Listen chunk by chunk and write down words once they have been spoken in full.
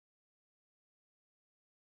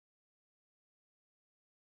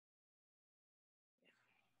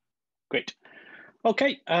Great.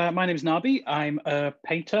 Okay, my name is Narbi. I'm a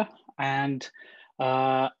painter, and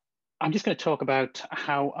uh, I'm just going to talk about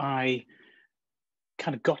how I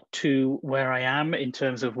kind of got to where I am in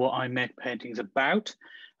terms of what I make paintings about.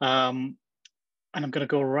 Um, and I'm going to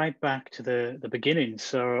go right back to the beginning.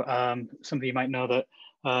 So some of you might know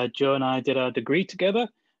that Joe and I did our degree together.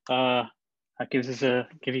 Uh, that gives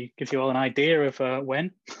you all an idea of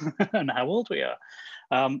when and how old we are.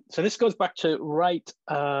 So this goes back to right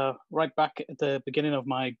back at the beginning of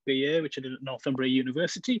my BA, which I did at Northumbria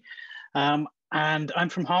University. And I'm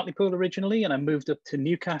from Hartlepool originally, and I moved up to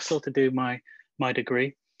Newcastle to do my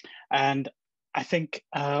degree. And I think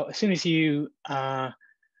as soon as you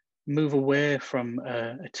move away from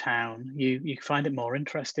a town, you find it more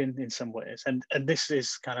interesting in some ways. And this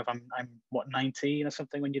is kind of I'm what 19 or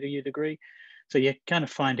something when you do your degree, so you're kind of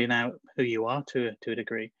finding out who you are to a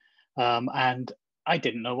degree. And I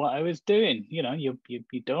didn't know what I was doing. You know, you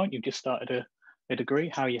don't. You just started a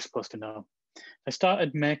degree. How are you supposed to know? I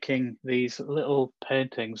started making these little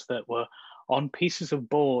paintings that were on pieces of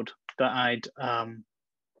board that I'd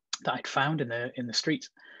found in the street.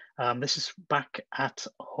 This is back at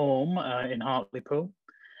home in Hartlepool.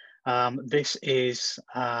 This is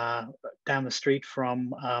down the street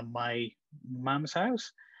from my mum's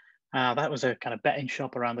house. That was a kind of betting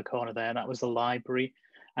shop around the corner there. That was the library.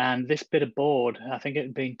 And this bit of board, I think it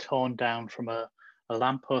had been torn down from a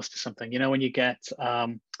lamppost or something. You know, when you get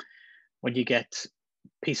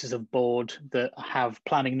pieces of board that have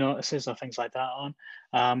planning notices or things like that on.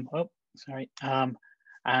 Oh, sorry. And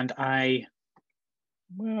I,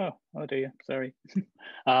 well, oh dear, sorry.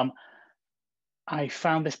 um, I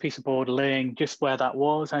found this piece of board laying just where that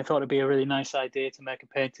was. I thought it'd be a really nice idea to make a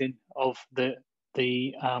painting of the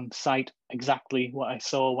site, exactly what I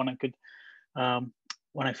saw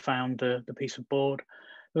when I found the piece of board.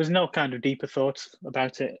 There was no kind of deeper thoughts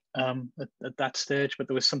about it at that stage, but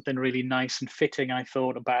there was something really nice and fitting, I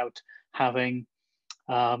thought, about having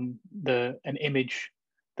an image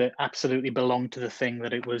that absolutely belonged to the thing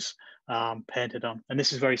that it was painted on. And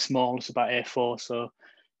this is very small, it's about A4, so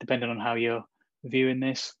depending on how you're viewing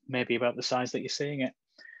this, maybe about the size that you're seeing it.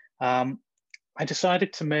 I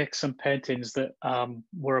decided to make some paintings that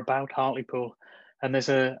were about Hartlepool. And there's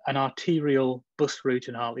an arterial bus route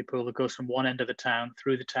in Hartlepool that goes from one end of the town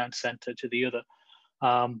through the town centre to the other.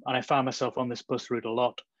 And I found myself on this bus route a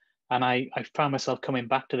lot. And I found myself coming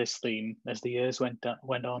back to this theme as the years went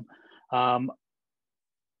on. I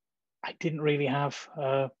didn't really know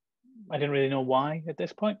why at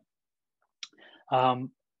this point.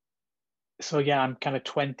 So yeah, I'm kind of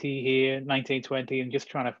 20 here, 19, 20, and just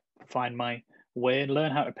trying to find my way and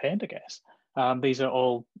learn how to paint, I guess. These are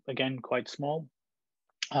all, again, quite small.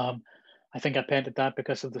 I think I painted that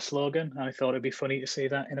because of the slogan. I thought it'd be funny to see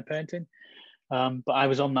that in a painting. But I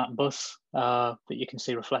was on that bus that you can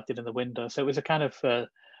see reflected in the window. So it was a kind of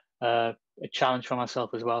a challenge for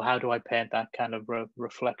myself as well. How do I paint that kind of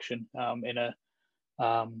reflection in a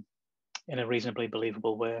reasonably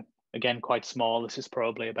believable way? Again, quite small. This is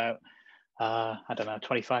probably about, I don't know,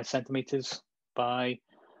 25 centimeters by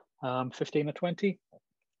 15 or 20.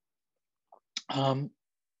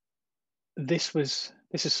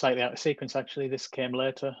 This is slightly out of sequence, actually. This came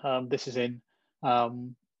later. This is in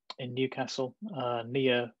Newcastle,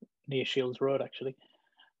 near Shields Road, actually.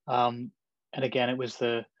 And again, it was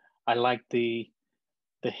I liked the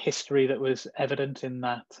history that was evident in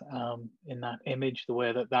that image, the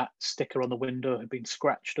way that sticker on the window had been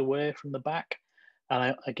scratched away from the back.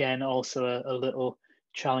 And again, also a little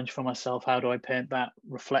challenge for myself. How do I paint that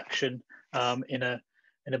reflection in a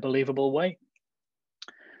believable way?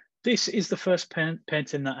 This is the first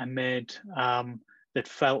painting that I made that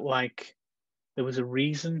felt like there was a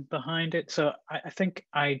reason behind it. So I think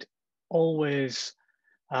I'd always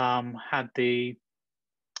had this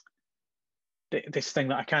thing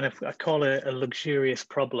that I call a luxurious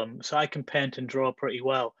problem. So I can paint and draw pretty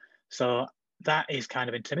well. So that is kind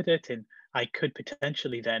of intimidating. I could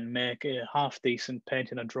potentially then make a half decent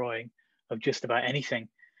painting or drawing of just about anything.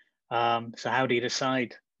 So how do you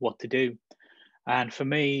decide what to do? And for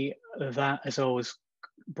me, that has always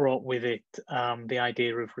brought with it the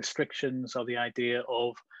idea of restrictions, or the idea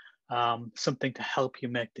of something to help you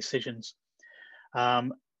make decisions.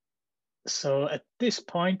 So at this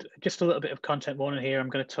point, just a little bit of content warning here. I'm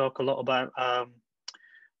going to talk a lot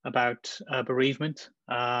about bereavement.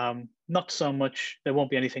 Not so much, there won't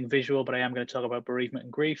be anything visual, but I am going to talk about bereavement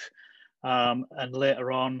and grief. And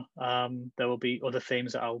later on, there will be other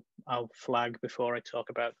themes that I'll flag before I talk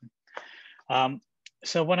about them.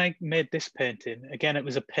 So when I made this painting, again, it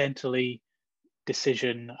was a painterly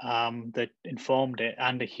decision that informed it,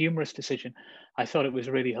 and a humorous decision. I thought it was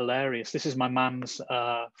really hilarious. This is my mum's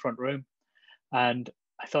front room, and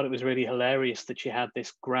I thought it was really hilarious that she had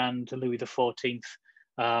this grand Louis XIV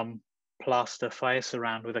plaster fire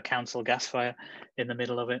surround with a council gas fire in the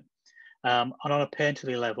middle of it. And on a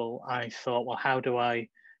painterly level, I thought, well, how do I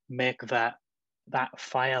make that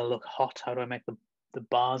fire look hot? How do I make the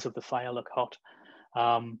bars of the fire look hot?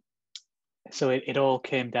 So it all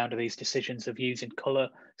came down to these decisions of using color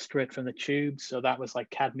straight from the tubes. So that was like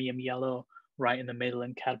cadmium yellow right in the middle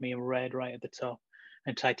and cadmium red right at the top,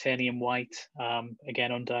 and titanium white,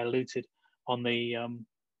 again undiluted, on the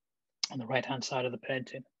right hand side of the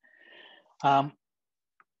painting.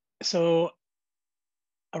 So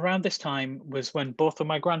around this time was when both of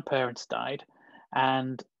my grandparents died,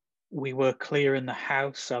 and we were clearing the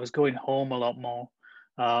house. I was going home a lot more.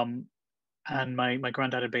 And my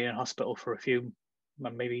granddad had been in hospital for a few,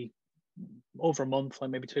 maybe over a month, like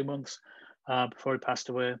maybe 2 months, before he passed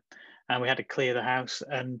away. And we had to clear the house.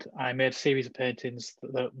 And I made a series of paintings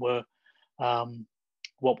that were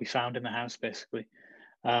what we found in the house, basically,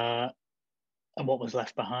 and what was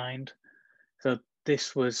left behind. So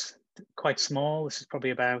this was quite small. This is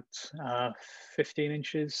probably about 15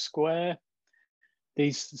 inches square.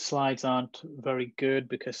 These slides aren't very good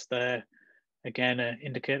because they're, again, an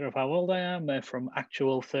indicator of how old I am. They're from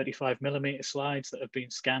actual 35mm slides that have been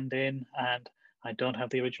scanned in, and I don't have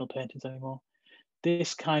the original paintings anymore.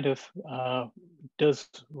 This kind of does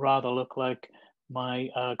rather look like my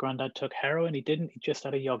granddad took heroin. He didn't, he just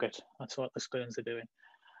had a yogurt. That's what the spoons are doing,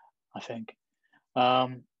 I think.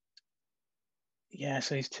 Yeah,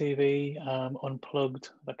 so his TV unplugged,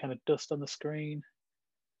 that kind of dust on the screen.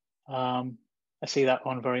 I see that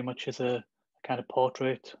one very much as a kind of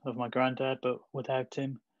portrait of my granddad, but without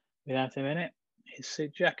him in it. His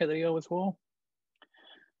suit jacket that he always wore.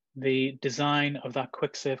 The design of that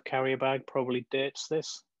quick save carrier bag probably dates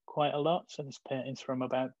this quite a lot. So this painting's from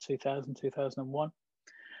about 2000, 2001.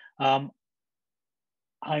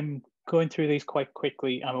 I'm going through these quite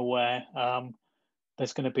quickly, I'm aware. I'm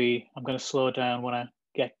going to slow down when I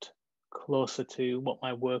get closer to what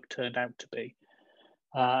my work turned out to be.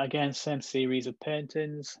 Again, same series of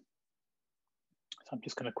paintings. So I'm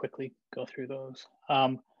just going to quickly go through those.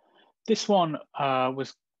 This one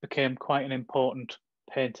became quite an important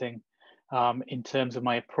painting in terms of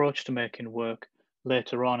my approach to making work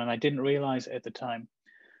later on, and I didn't realize it at the time.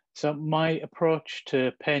 So my approach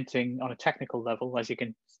to painting on a technical level, as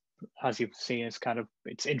you've seen, is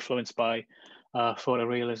it's influenced by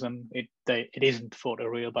photorealism. It isn't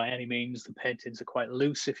photoreal by any means. The paintings are quite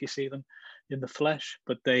loose if you see them in the flesh,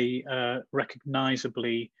 but they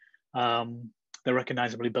recognizably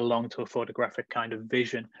belong to a photographic kind of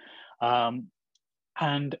vision.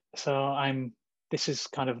 And so this is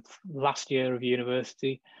kind of last year of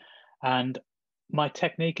university, and my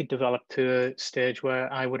technique had developed to a stage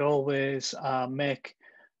where I would always make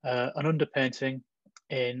an underpainting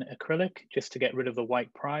in acrylic just to get rid of the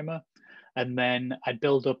white primer. And then I'd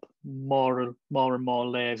build up more and more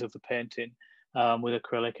layers of the painting with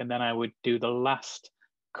acrylic. And then I would do the last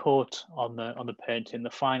coat on the painting, the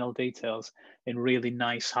final details, in really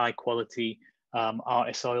nice, high quality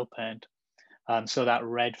artist oil paint. So that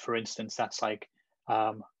red, for instance, that's like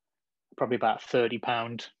probably about a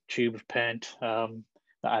 30-pound tube of paint that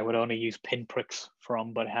I would only use pinpricks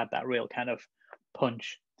from, but it had that real kind of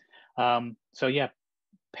punch. So yeah,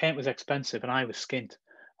 paint was expensive and I was skint.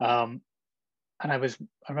 And I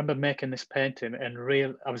remember making this painting and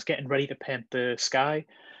I was getting ready to paint the sky.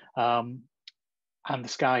 And the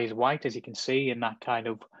sky is white, as you can see, in that kind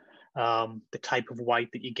of the type of white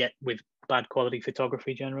that you get with bad quality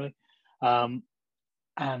photography generally. And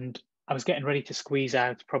I was getting ready to squeeze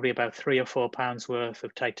out probably about 3 or 4 pounds worth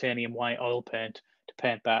of titanium white oil paint to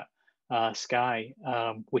paint that sky,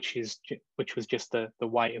 which was just the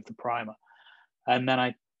white of the primer. And then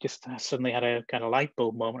I suddenly had a kind of light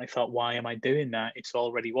bulb moment. I thought, why am I doing that? It's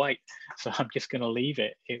already white, so I'm just going to leave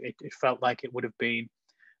it. It felt like it would have been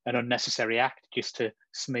an unnecessary act just to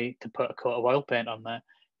put a coat of oil paint on there.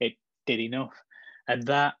 It did enough, and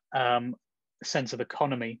that sense of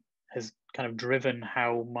economy has kind of driven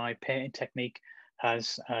how my painting technique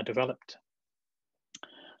has developed.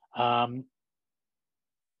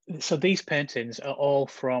 So these paintings are all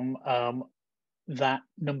from that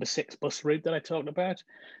number 6 bus route that I talked about.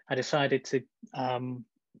 I decided to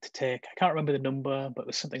take, I can't remember the number, but it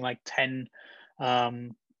was something like 10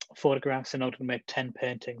 photographs in order to make 10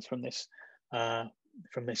 paintings from this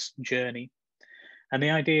journey. And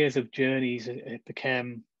the ideas of journeys, it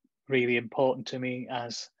became really important to me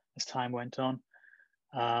as time went on.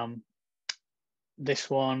 This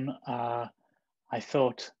one, I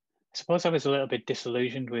thought, I suppose I was a little bit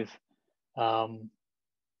disillusioned with um,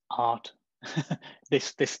 art.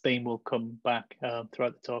 This theme will come back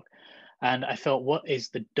throughout the talk, and I thought, what is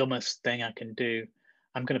the dumbest thing I can do?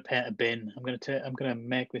 I'm going to paint a bin. I'm going to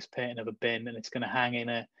make this painting of a bin, and it's going to hang in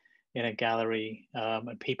a gallery,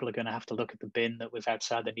 and people are going to have to look at the bin that was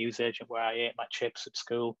outside the newsagent where I ate my chips at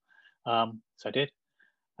school. So I did,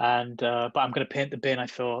 and but I'm going to paint the bin. I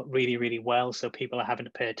thought really well, so people are having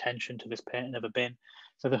to pay attention to this painting of a bin.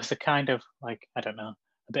 So there was a kind of like, I don't know,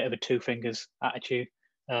 a bit of a two fingers attitude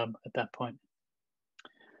at that point.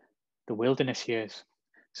 The wilderness years.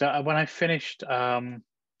 So when I finished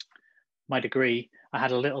my degree, I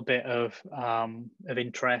had a little bit of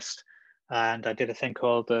interest, and I did a thing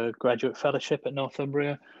called the Graduate Fellowship at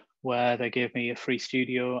Northumbria, where they gave me a free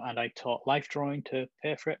studio, and I taught life drawing to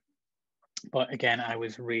pay for it. But again, I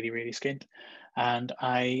was really skint, and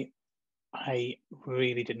I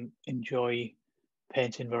really didn't enjoy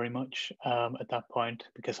painting very much at that point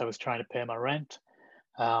because I was trying to pay my rent.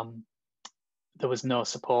 Um, there was no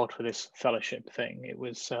support for this fellowship thing. It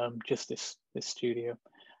was just this studio,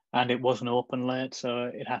 and it wasn't open late,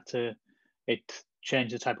 so it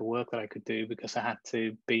changed the type of work that I could do because I had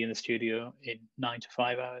to be in the studio in 9 to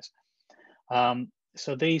 5 hours.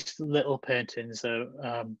 So these little paintings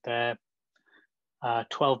are they're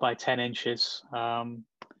 12 by 10 inches.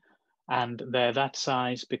 And they're that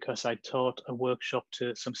size because I taught a workshop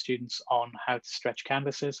to some students on how to stretch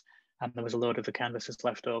canvases, and there was a load of the canvases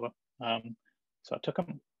left over. So I took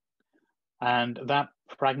them. And that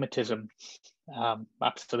pragmatism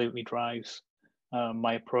absolutely drives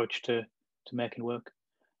my approach to making work.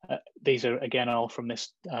 These are, again, all from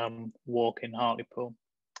this walk in Hartlepool.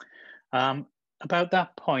 About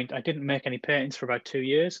that point, I didn't make any paintings for about 2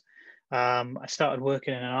 years. I started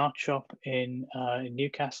working in an art shop in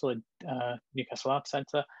Newcastle, Newcastle Arts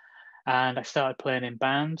Centre, and I started playing in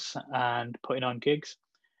bands and putting on gigs.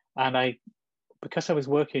 And because I was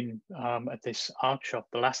working at this art shop,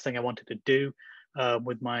 the last thing I wanted to do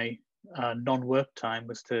with my non-work time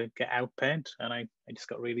was to get out paint, and I just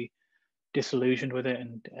got really disillusioned with it,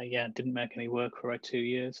 and yeah, didn't make any work for about 2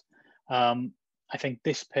 years. I think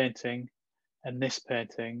this painting and this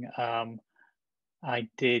painting I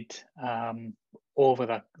did over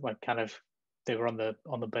that, like, kind of, they were on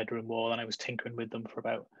the bedroom wall, and I was tinkering with them for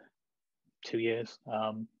about 2 years.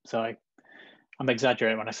 So I'm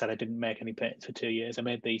exaggerating when I said I didn't make any paintings for 2 years. I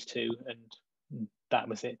made these two, and that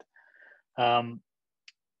was it.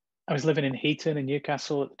 I was living in Heaton in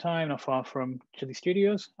Newcastle at the time, not far from Chili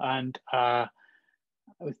Studios, and I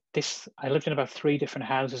lived in about 3 different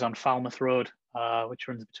houses on Falmouth Road, which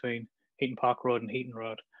runs between Heaton Park Road and Heaton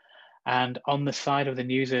Road. And on the side of the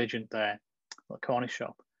newsagent there, the corner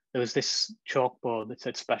shop, there was this chalkboard that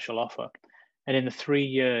said special offer. And in the 3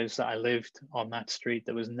 years that I lived on that street,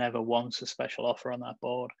 there was never once a special offer on that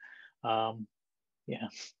board. Yeah.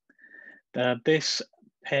 This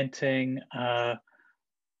painting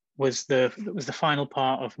was the final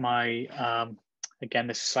part of my, again,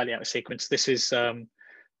 this is slightly out of sequence. This is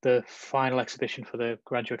the final exhibition for the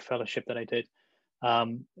graduate fellowship that I did.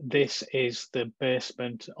 This is the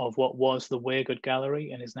basement of what was the Waygood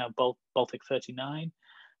Gallery and is now Baltic 39.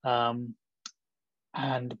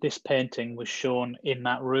 And this painting was shown in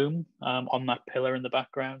that room on that pillar in the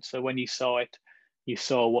background. So when you saw it, you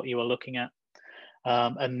saw what you were looking at.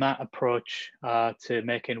 And that approach to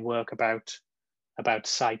making work about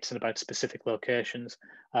sites and about specific locations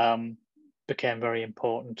became very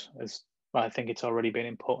important. As well, I think it's already been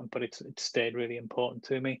important, but it's stayed really important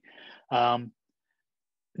to me.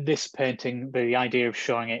 This painting, the idea of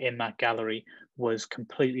showing it in that gallery was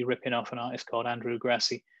completely ripping off an artist called Andrew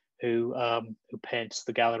Grassi, who paints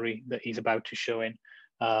the gallery that he's about to show in.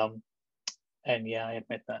 And yeah, I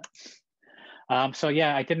admit that. So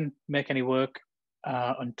yeah, I didn't make any work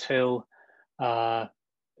until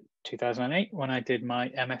 2008 when I did my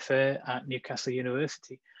MFA at Newcastle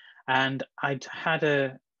University. And I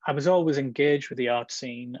was always engaged with the art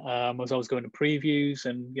scene. I was always going to previews,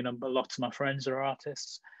 and lots of my friends are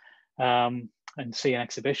artists, and seeing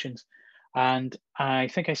exhibitions. And I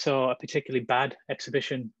think I saw a particularly bad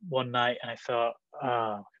exhibition one night, and I thought,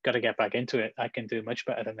 oh, I've got to get back into it. I can do much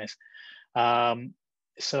better than this.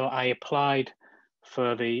 So I applied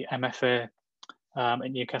for the MFA at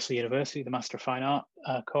Newcastle University, the Master of Fine Art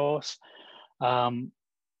course,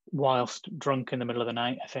 whilst drunk in the middle of the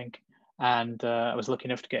night, I think. And I was lucky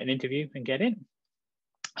enough to get an interview and get in.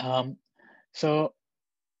 So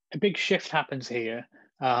a big shift happens here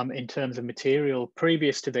in terms of material.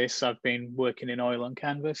 Previous to this, I've been working in oil on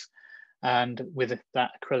canvas and with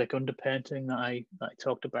that acrylic underpainting that I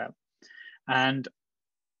talked about. And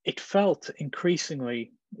it felt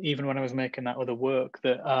increasingly, even when I was making that other work,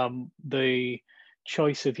 that the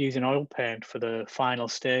choice of using oil paint for the final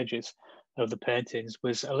stages of the paintings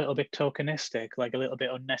was a little bit tokenistic, like a little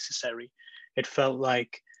bit unnecessary. It felt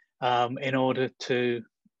like in order to,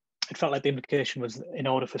 it felt like the implication was in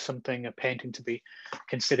order for something, a painting, to be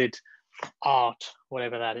considered art,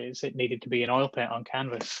 whatever that is, it needed to be an oil paint on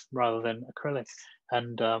canvas rather than acrylic.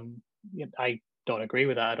 And I don't agree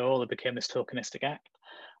with that at all. It became this tokenistic act.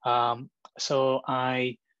 So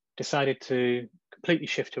I decided to completely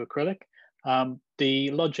shift to acrylic.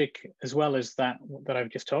 The logic, as well as that I've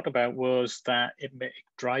just talked about, was that it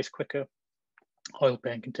dries quicker. Oil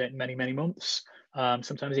paint can take many, many months,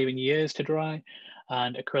 sometimes even years to dry,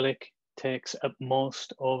 and acrylic takes at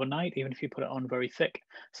most overnight, even if you put it on very thick.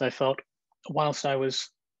 So I thought, whilst I was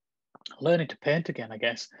learning to paint again, I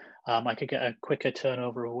guess I could get a quicker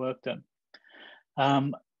turnover of work done.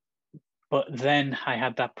 But then I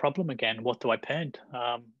had that problem again. What do I paint?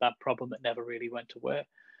 That problem that never really went away.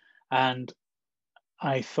 And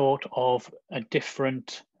I thought of a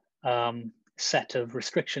different set of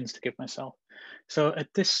restrictions to give myself. So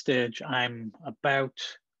at this stage, I'm about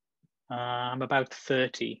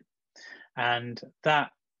 30, and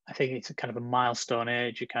that, I think, it's a kind of a milestone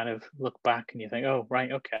age. You kind of look back and you think, oh,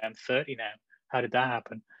 right, okay, I'm 30 now. How did that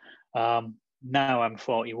happen? Now I'm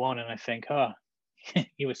 41, and I think, oh,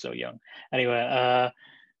 you were so young. Anyway,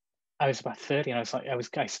 I was about 30, and I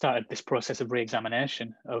started this process of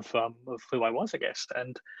re-examination of who I was, I guess,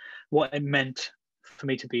 and what it meant for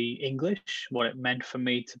me to be English, what it meant for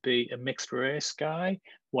me to be a mixed race guy,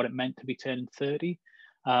 what it meant to be turning 30.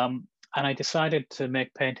 And I decided to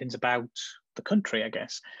make paintings about the country, I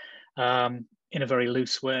guess, in a very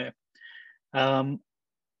loose way. And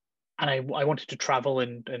I wanted to travel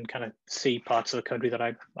and kind of see parts of the country that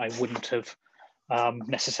I wouldn't have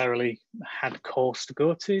necessarily had course to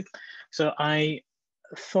go to. So I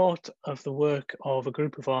thought of the work of a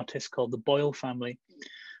group of artists called the Boyle family.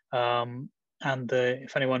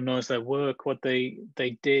 If anyone knows their work, what they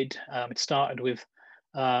did, it started with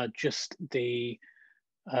just the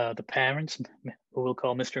parents, who we'll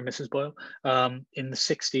call Mr. and Mrs. Boyle. In the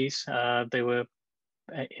 60s, they were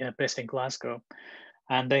based in Glasgow,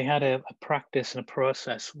 and they had a practice and a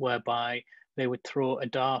process whereby they would throw a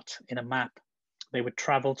dart in a map. They would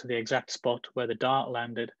travel to the exact spot where the dart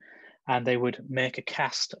landed, and they would make a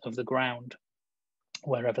cast of the ground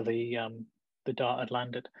wherever the dart had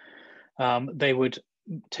landed. They would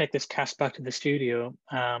take this cast back to the studio,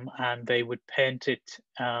 and they would paint it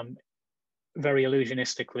very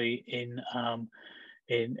illusionistically in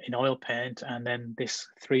oil paint, and then this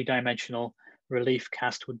three-dimensional relief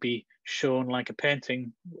cast would be shown like a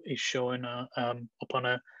painting is shown up on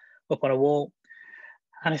a wall.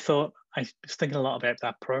 And I was thinking a lot about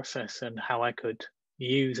that process and how I could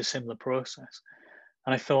use a similar process.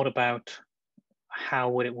 And I thought about how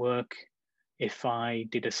would it work if I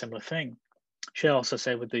did a similar thing. Should also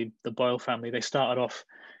say, with the Boyle family, they started off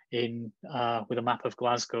in with a map of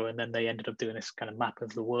Glasgow, and then they ended up doing this kind of map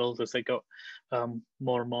of the world as they got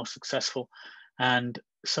more and more successful. And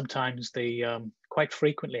sometimes quite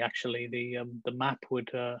frequently actually, the map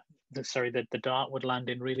would the dart would land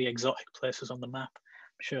in really exotic places on the map.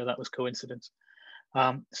 I'm sure that was coincidence.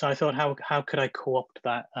 So I thought, how could I co-opt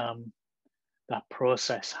that that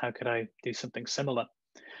process? How could I do something similar?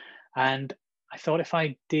 And I thought,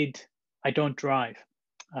 I don't drive.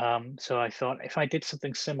 So I thought, if I did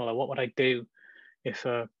something similar, what would I do if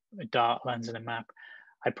a dart lands in a map?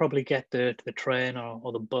 I'd probably get the train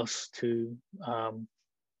or the bus to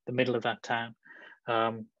the middle of that town.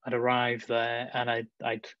 I'd arrive there, and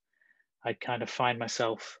I'd kind of find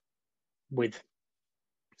myself with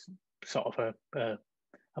sort of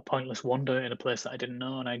a pointless wander in a place that I didn't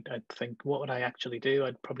know, and I'd think, what would I actually do?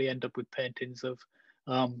 I'd probably end up with paintings of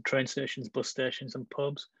train stations, bus stations, and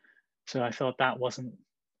pubs. So I thought that wasn't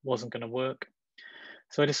going to work.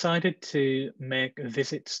 So I decided to make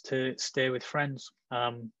visits to stay with friends.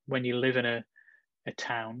 When you live in a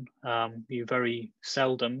town, you very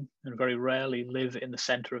seldom and very rarely live in the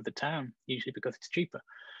center of the town, usually because it's cheaper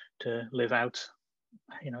to live out,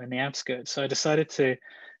 in the outskirts. So I decided to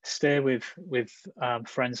stay with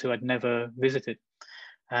friends who I'd never visited,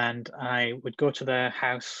 and I would go to their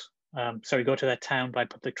house. Go to their town by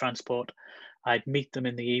public transport. I'd meet them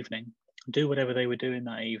in the evening, do whatever they were doing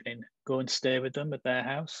that evening, go and stay with them at their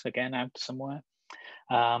house, again, out somewhere,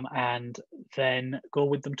 and then go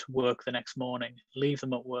with them to work the next morning, leave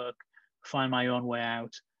them at work, find my own way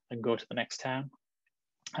out, and go to the next town.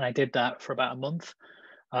 And I did that for about a month.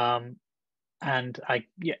 And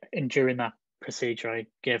during that procedure, I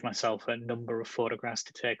gave myself a number of photographs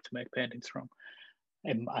to take to make paintings from.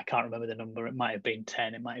 I can't remember the number. It might have been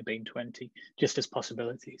 10, it might have been 20, just as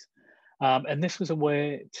possibilities. And this was a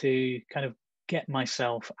way to kind of get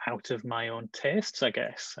myself out of my own tastes, I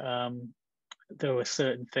guess. There were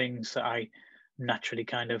certain things that I naturally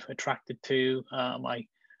kind of attracted to.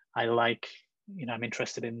 I like, I'm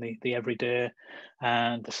interested in the everyday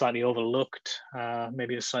and the slightly overlooked,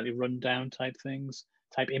 maybe the slightly rundown type things,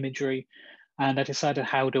 type imagery. And I decided,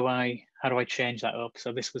 how do I change that up?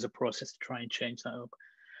 So this was a process to try and change that up.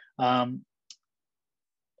 Um,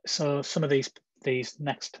 so some of these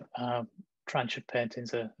next tranche of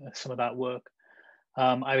paintings are some of that work.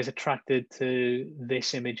 I was attracted to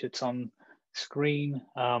this image that's on screen,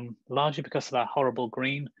 largely because of that horrible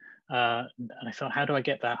green. And I thought, how do I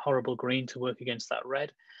get that horrible green to work against that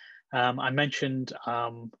red? I mentioned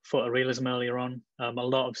photorealism earlier on. A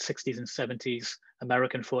lot of 60s and 70s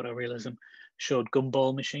American photorealism showed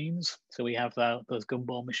gumball machines. So we have those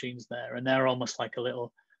gumball machines there, and they're almost like a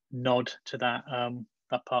little nod to that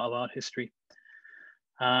part of art history.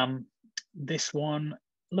 This one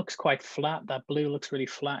looks quite flat. That blue looks really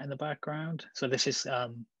flat in the background. So this is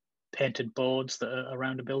painted boards that are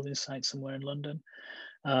around a building site somewhere in London.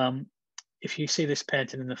 If you see this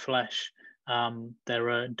painted in the flesh, there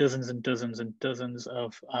are dozens and dozens and dozens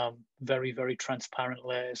of very, very transparent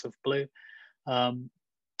layers of blue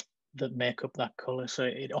that make up that color. So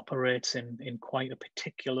it operates in quite a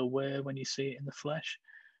particular way when you see it in the flesh.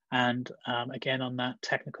 And again, on that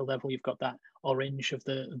technical level, you've got that orange of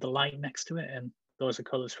the light next to it, and those are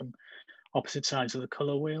colors from opposite sides of the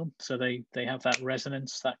color wheel. So they have that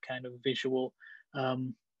resonance, that kind of visual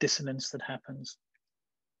dissonance that happens.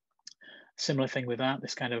 Similar thing with that,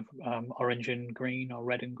 this kind of orange and green or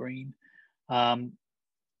red and green.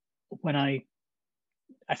 When I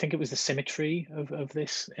think it was the symmetry of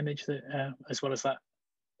this image that, as well as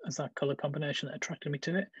that color combination that attracted me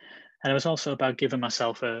to it. And it was also about giving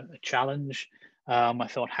myself a challenge. I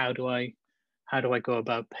thought, how do I go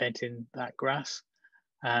about painting that grass?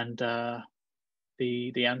 And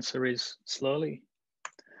the answer is slowly.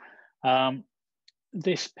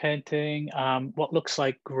 This painting, what looks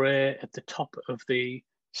like grey at the top of the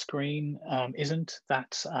screen isn't.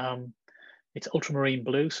 That's it's ultramarine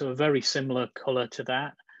blue, so a very similar color to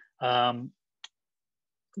that.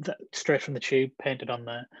 Straight from the tube, painted on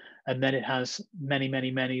there, and then it has many,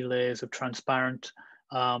 many, many layers of transparent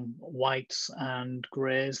whites and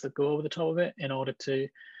greys that go over the top of it in order to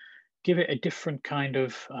give it a different kind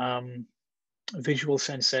of visual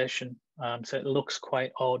sensation. So it looks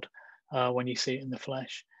quite odd when you see it in the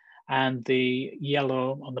flesh. And the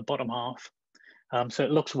yellow on the bottom half, so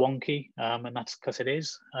it looks wonky, and that's because it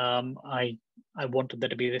is. I wanted there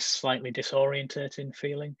to be this slightly disorientating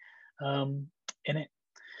feeling in it.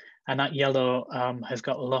 And that yellow has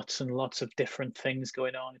got lots and lots of different things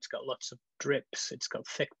going on. It's got lots of drips. It's got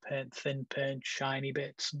thick paint, thin paint, shiny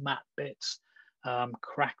bits, matte bits,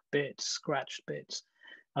 cracked bits, scratched bits.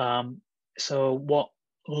 So what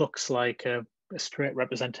looks like a straight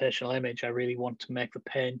representational image, I really want to make the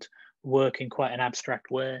paint work in quite an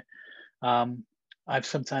abstract way. I've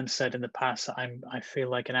sometimes said in the past that I feel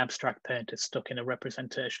like an abstract painter stuck in a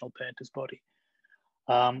representational painter's body.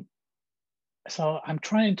 So I'm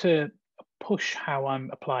trying to push how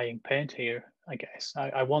I'm applying paint here, I guess.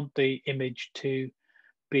 I want the image to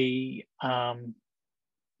be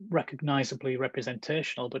recognizably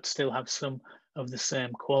representational, but still have some of the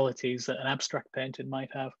same qualities that an abstract painting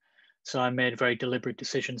might have. So I made very deliberate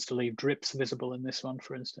decisions to leave drips visible in this one,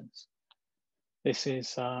 for instance. This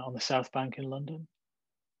is on the South Bank in London.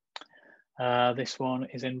 This one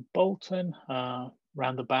is in Bolton,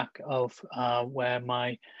 around the back of where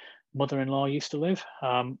my mother-in-law used to live,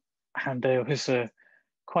 and there was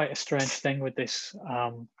quite a strange thing with this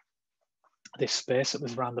this space that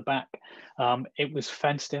was around the back. It was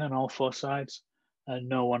fenced in on all four sides, and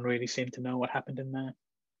no one really seemed to know what happened in there.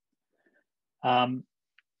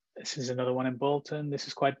 This is another one in Bolton. This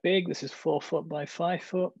is quite big. This is 4 foot by 5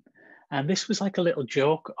 foot, and this was like a little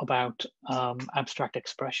joke about abstract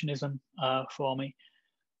expressionism for me.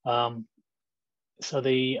 So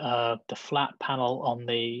the flat panel on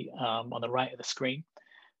the right of the screen,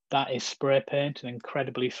 that is spray paint and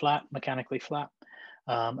incredibly flat, mechanically flat.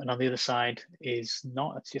 And on the other side is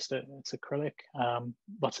not. It's just it's acrylic,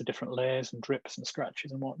 lots of different layers and drips and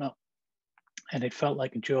scratches and whatnot. And it felt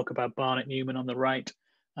like a joke about Barnett Newman on the right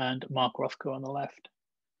and Mark Rothko on the left.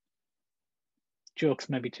 Joke's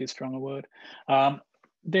maybe too strong a word.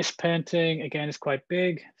 This painting again is quite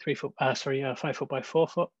big, 5 foot by 4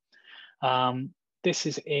 foot. This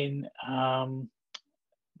is in,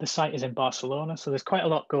 the site is in Barcelona, so there's quite a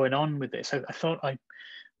lot going on with this. I thought,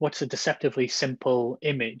 what's a deceptively simple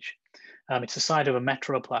image? It's the side of a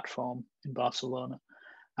metro platform in Barcelona.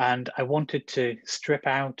 And I wanted to strip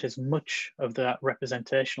out as much of that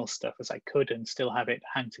representational stuff as I could and still have it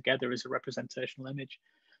hang together as a representational image.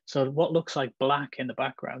 So what looks like black in the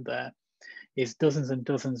background there is dozens and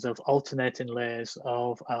dozens of alternating layers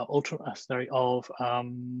of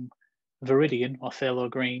viridian or phthalo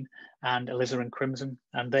green and alizarin crimson,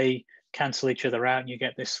 and they cancel each other out, and you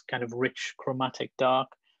get this kind of rich chromatic dark.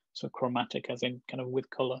 So chromatic as in kind of with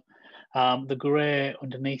color. The gray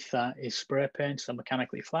underneath that is spray paint, so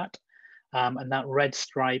mechanically flat. And that red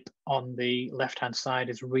stripe on the left-hand side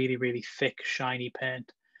is really, really thick, shiny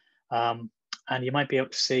paint. And you might be able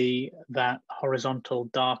to see that horizontal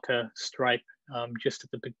darker stripe just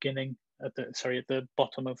at the beginning, at the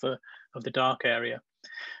bottom of the dark area.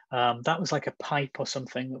 That was like a pipe or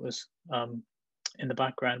something that was in the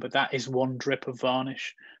background, but that is one drip of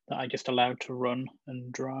varnish that I just allowed to run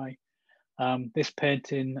and dry. This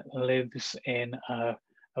painting lives in a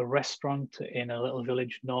restaurant in a little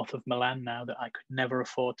village north of Milan now that I could never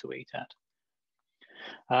afford to eat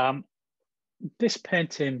at. This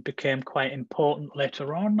painting became quite important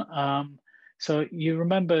later on. So you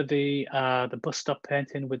remember the bus stop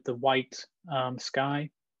painting with the white sky?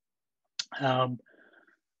 I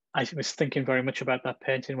was thinking very much about that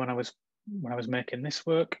painting when I was making this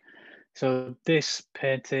work. So this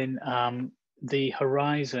painting, the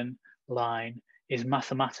horizon line is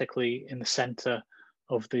mathematically in the center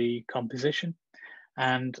of the composition.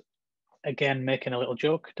 And again, making a little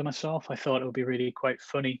joke to myself, I thought it would be really quite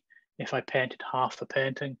funny if I painted half a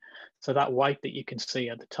painting. So that white that you can see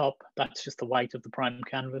at the top, that's just the white of the prime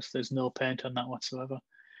canvas. There's no paint on that whatsoever.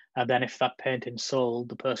 And then if that painting sold,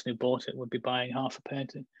 the person who bought it would be buying half a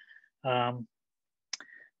painting.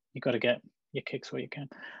 You've got to get your kicks where you can.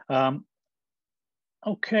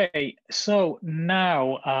 Okay, so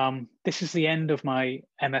now this is the end of my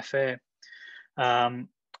MFA.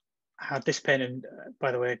 Had this painting,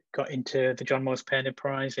 by the way, got into the John Moores Painting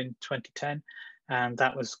Prize in 2010, and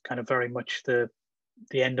that was kind of very much the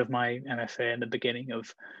end of my MFA and the beginning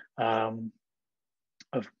of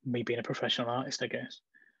me being a professional artist, I guess.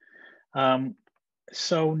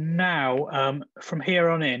 So now, from here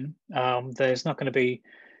on in, there's not going to be.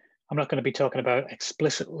 I'm not going to be talking about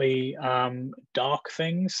explicitly dark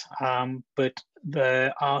things, but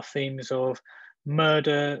there are themes of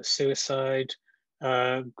murder, suicide,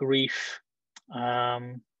 grief.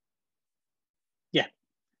 Yeah,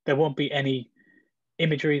 there won't be any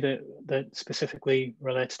imagery that specifically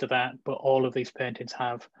relates to that, but all of these paintings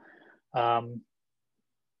have,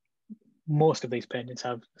 most of these paintings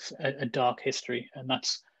have a dark history, and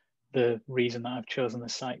that's the reason that I've chosen the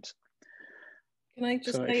sites. Can I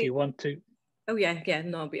just so say, if you want to. Oh yeah,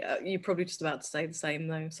 Narbi, you're probably just about to say the same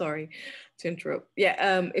though. Sorry to interrupt.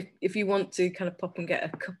 Yeah, if you want to kind of pop and get a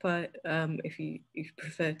cuppa, if you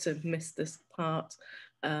prefer to miss this part,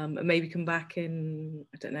 and maybe come back in,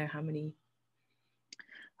 I don't know how many.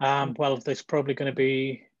 Well, there's probably going to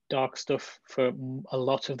be dark stuff for a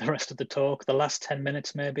lot of the rest of the talk. The last 10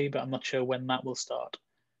 minutes maybe, but I'm not sure when that will start.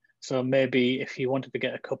 So maybe if you wanted to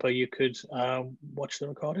get a cuppa, you could watch the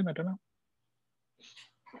recording. I don't know.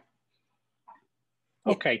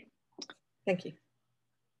 Okay. Thank you.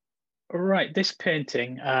 Right, this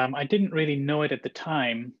painting, I didn't really know it at the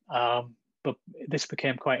time, but this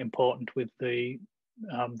became quite important with the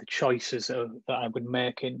choices that I would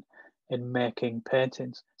make in making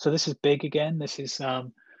paintings. So this is big again. This is 5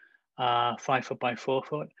 foot by 4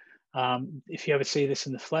 foot. If you ever see this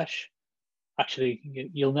in the flesh, actually,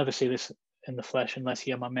 you'll never see this in the flesh unless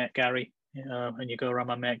you're my mate Gary and you go around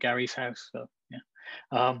my mate Gary's house. So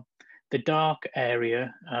yeah, the dark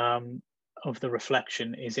area of the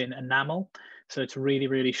reflection is in enamel, so it's really,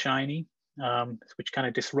 really shiny, which kind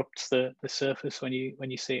of disrupts the surface when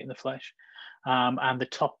you see it in the flesh. And the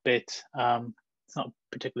top bit, it's not a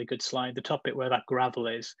particularly good slide. The top bit where that gravel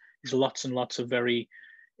is lots and lots of very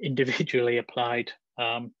individually applied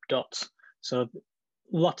dots. So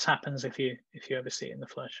lots happens if you ever see it in the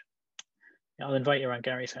flesh. I'll invite you around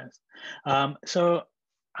Gary's house. So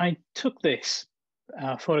I took this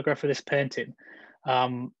photograph of this painting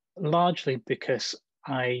largely because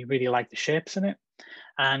I really like the shapes in it.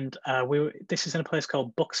 And this is in a place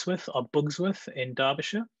called Buxworth or Bugsworth in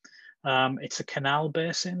Derbyshire. It's a canal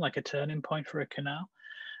basin, like a turning point for a canal.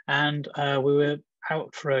 And we were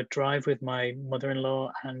out for a drive with my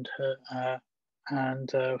mother-in-law and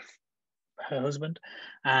her husband,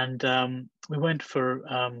 and we went for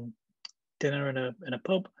dinner in a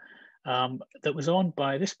pub that was owned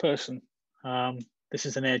by this person. This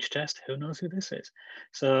is an age test. Who knows who this is?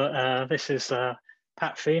 So this is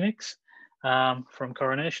Pat Phoenix from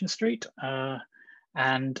Coronation Street,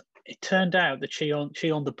 and it turned out that she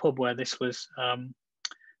owned the pub where this was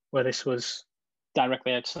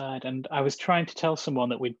directly outside, and I was trying to tell someone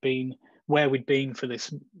that where we'd been for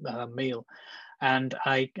this meal, and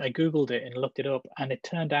I googled it and looked it up, and it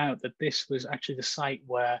turned out that this was actually the site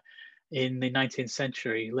where, in the 19th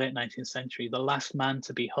century, late 19th century, the last man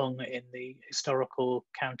to be hung in the historical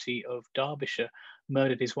county of Derbyshire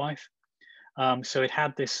murdered his wife. So it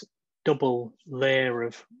had this double layer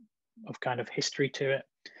of kind of history to it.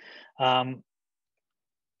 And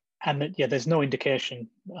that, yeah, there's no indication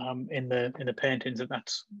in the paintings that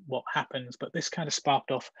that's what happens, but this kind of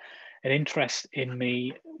sparked off an interest in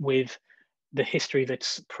me with the history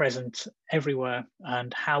that's present everywhere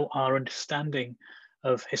and how our understanding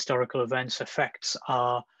of historical events affects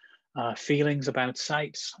our feelings about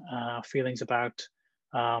sites, feelings about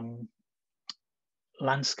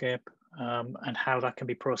landscape, and how that can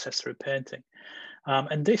be processed through painting.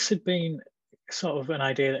 And this had been sort of an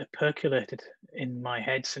idea that had percolated in my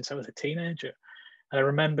head since I was a teenager. And I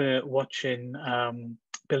remember watching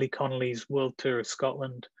Billy Connolly's World Tour of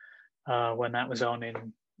Scotland when that was on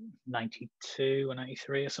in 92 or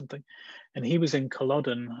 93 or something. And he was in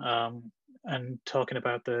Culloden and talking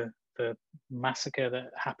about the massacre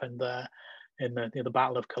that happened there in the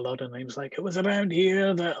Battle of Culloden. And he was like, it was around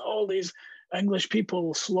here that all these English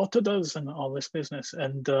people slaughtered us and all this business.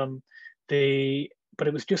 And but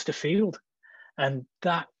it was just a field. And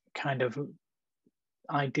that kind of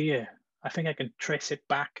idea, I think I can trace it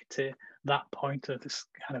back to that point of this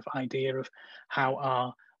kind of idea of how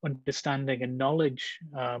our understanding and knowledge,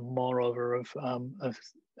 moreover, of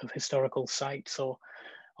historical sites or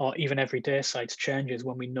even everyday sites changes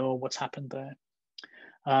when we know what's happened there.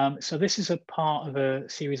 So this is a part of a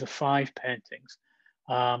series of 5 paintings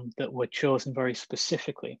that were chosen very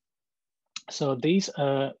specifically. So these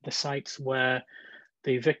are the sites where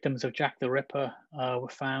the victims of Jack the Ripper were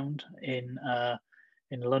found in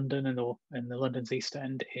London, in the London's East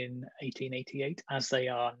End in 1888, as they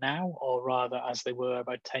are now, or rather as they were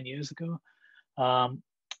about 10 years ago.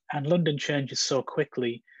 And London changes so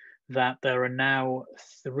quickly that there are now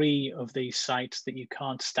 3 of these sites that you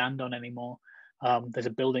can't stand on anymore. There's a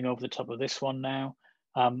building over the top of this one now.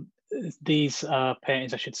 These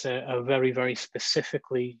paintings, I should say, are very, very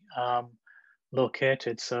specifically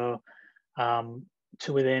located. So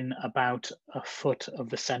to within about a foot of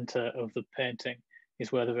the center of the painting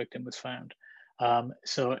is where the victim was found.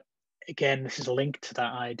 So again, this is linked to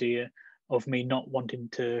that idea of me not wanting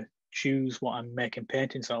to choose what I'm making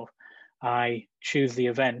paintings of. I choose the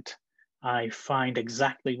event, I find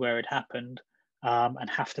exactly where it happened, and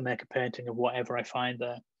have to make a painting of whatever I find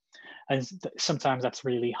there. And sometimes that's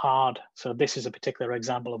really hard. So this is a particular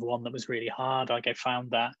example of one that was really hard. Like I found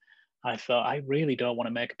that, I thought, I really don't want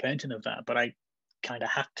to make a painting of that, but I kind of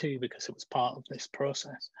had to because it was part of this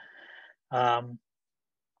process.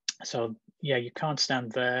 So yeah, you can't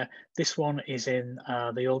stand there. This one is in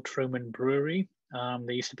the old Truman Brewery.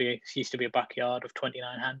 There used to be a backyard of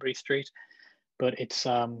 29 Hanbury Street, but it's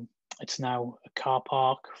now a car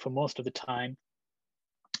park for most of the time.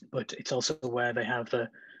 But it's also where they have the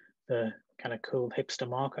kind of cool hipster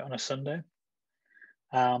market on a Sunday.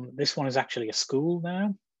 This one is actually a school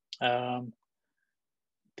now.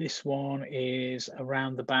 This one is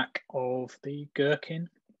around the back of the Gherkin,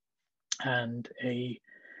 and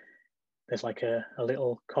there's like a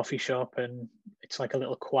little coffee shop, and it's like a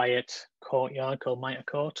little quiet courtyard called Mitre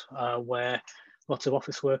Court, where lots of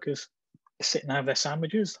office workers sit and have their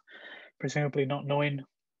sandwiches, presumably not knowing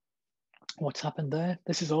what's happened there.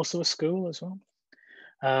 This is also a school as well.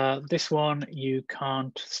 This one you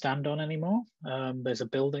can't stand on anymore. There's a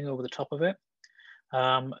building over the top of it.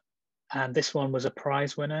 And this one was a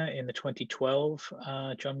prize winner in the 2012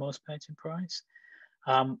 John Moores Painting Prize.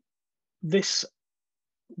 This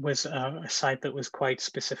was a site that was quite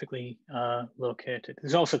specifically located.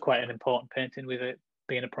 There's also quite an important painting with it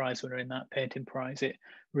being a prize winner in that painting prize. It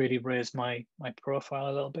really raised my profile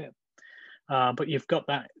a little bit. But we've got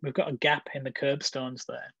a gap in the curbstones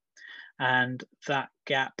there, and that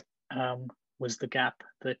gap was the gap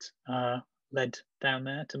that led down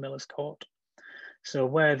there to Miller's Court. So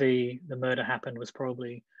where the murder happened was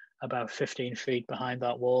probably about 15 feet behind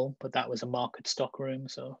that wall, but that was a market stock room,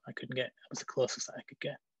 so that was the closest that I could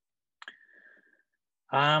get.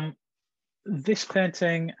 This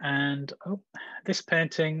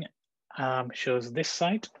painting shows this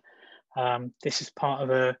site. This is part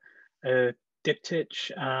of a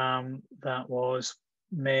diptych that was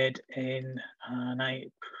made in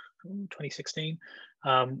 2016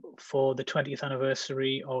 for the 20th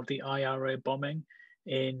anniversary of the IRA bombing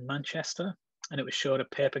in Manchester. And it was showed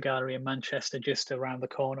at Paper Gallery in Manchester, just around the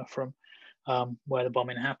corner from where the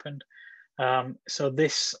bombing happened. So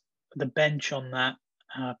the bench on that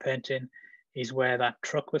painting is where that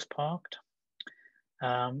truck was parked.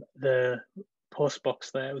 The post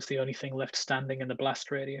box there was the only thing left standing in the blast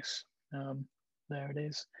radius. There it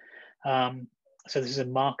is. So this is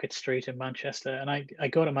in Market Street in Manchester, and I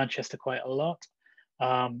go to Manchester quite a lot.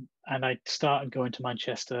 And I started going to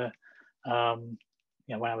Manchester, you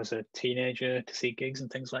know, when I was a teenager to see gigs and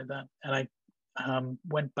things like that. And I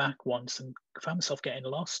went back once and found myself getting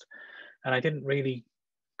lost, and I couldn't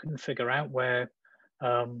figure out where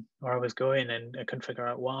I was going, and I couldn't figure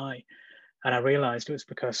out why. And I realised it was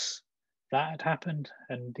because that had happened,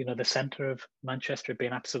 and you know, the centre of Manchester had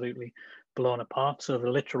been absolutely blown apart. So the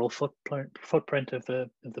literal footprint of the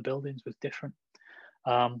buildings was different,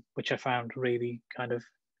 which I found really kind of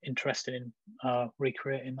interesting in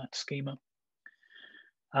recreating that schema.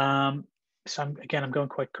 So I'm going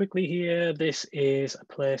quite quickly here. This is a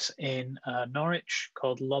place in Norwich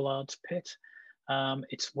called Lollard's Pit.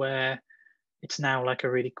 It's now like a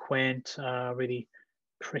really quaint, really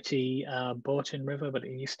pretty boating river, but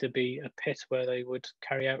it used to be a pit where they would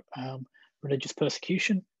carry out religious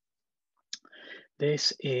persecution.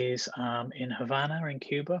 This is in Havana in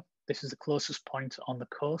Cuba. This is the closest point on the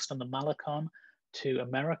coast, on the Malecon, to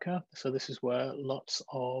America. So this is where lots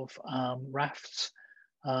of rafts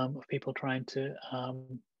of people trying to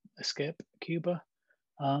escape Cuba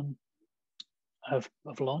have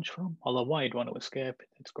launched from. Although why you'd want to escape,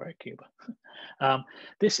 it's great, Cuba.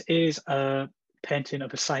 This is a painting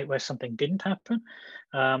of a site where something didn't happen.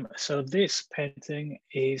 So this painting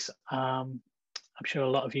is, I'm sure a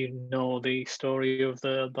lot of you know the story of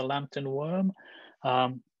the lantern worm.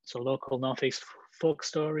 It's a local Northeast folk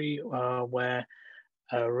story where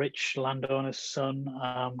a rich landowner's son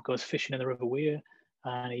goes fishing in the River Wear,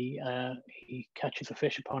 and he catches a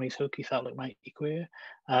fish upon his hook he thought looked mighty queer,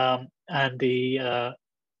 and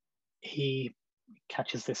he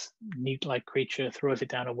catches this newt-like creature, throws it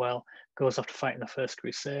down a well, goes off to fight in the First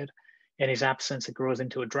Crusade. In his absence, it grows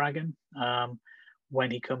into a dragon. When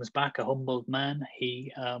he comes back, a humbled man,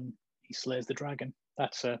 he slays the dragon.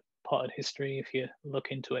 That's a potted history if you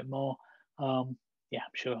look into it more. Yeah,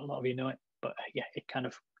 I'm sure a lot of you know it, but yeah, it kind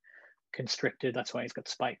of constricted. That's why he's got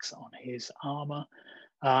spikes on his armor.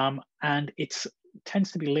 And it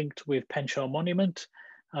tends to be linked with Penshaw Monument.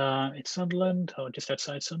 It's Sunderland, or just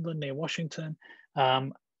outside Sunderland, near Washington,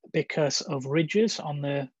 because of ridges on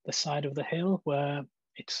the side of the hill where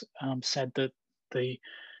it's said that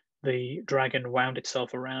the dragon wound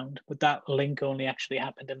itself around. But that link only actually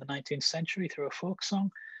happened in the 19th century through a folk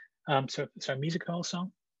song, a music hall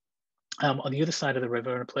song. On the other side of the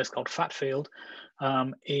river, in a place called Fatfield,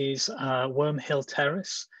 is Worm Hill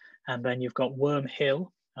Terrace, and then you've got Worm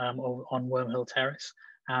Hill on Worm Hill Terrace,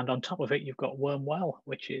 and on top of it you've got Worm Well,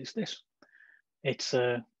 which is this. It's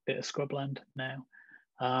a bit of scrubland now,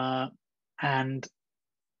 and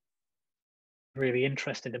really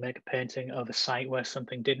interesting to make a painting of a site where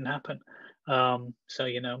something didn't happen. So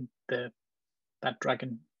you know, that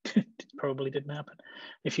dragon probably didn't happen.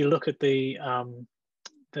 If you look at the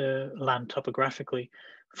land topographically,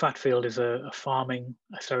 Fatfield is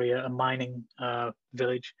a mining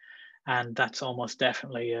village, and that's almost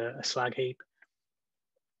definitely a slag heap.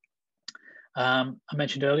 I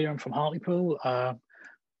mentioned earlier I'm from Hartlepool.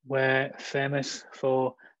 We're famous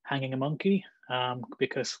for hanging a monkey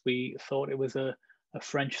because we thought it was a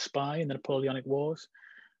French spy in the Napoleonic Wars.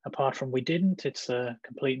 Apart from we didn't, it's a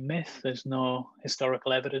complete myth. There's no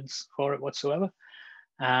historical evidence for it whatsoever.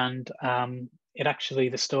 And it actually,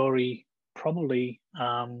 the story probably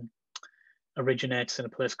originates in a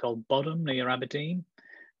place called Bodham near Aberdeen.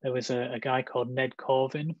 There was a guy called Ned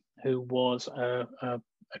Corvin who was a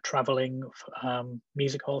traveling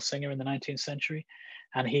music hall singer in the 19th century,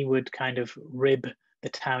 and he would kind of rib the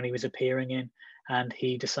town he was appearing in, and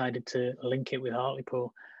he decided to link it with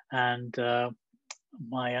Hartlepool, and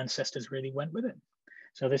my ancestors really went with it.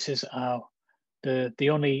 So this is the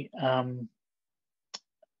only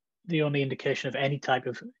indication of any type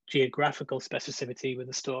of geographical specificity with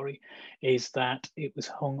the story is that it was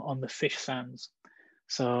hung on the fish sands.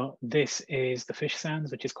 So this is the fish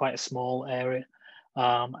sands, which is quite a small area.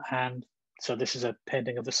 And so this is a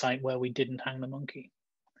painting of the site where we didn't hang the monkey.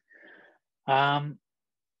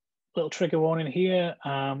 Little trigger warning here.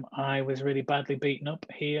 I was really badly beaten up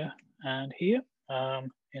here and here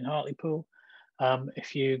in Hartlepool.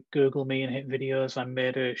 If you Google me and hit videos, I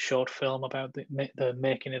made a short film about the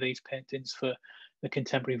making of these paintings for the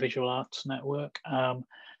Contemporary Visual Arts Network.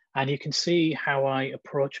 And you can see how I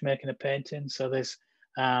approach making a painting. So there's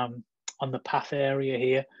on the path area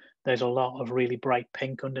here, there's a lot of really bright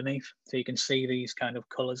pink underneath, so you can see these kind of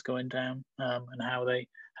colors going down, and how they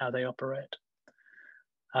operate.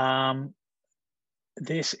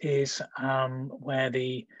 This is where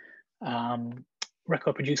the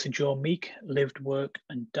record producer Joe Meek lived, worked,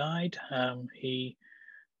 and died. He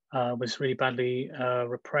was really badly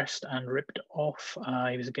repressed and ripped off.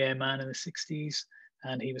 He was a gay man in the 60s,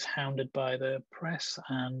 and he was hounded by the press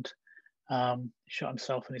and shot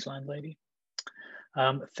himself and his landlady.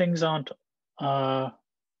 Things aren't, all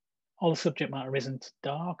the subject matter isn't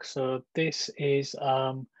dark, so this is,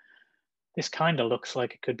 this kind of looks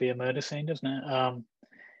like it could be a murder scene, doesn't it?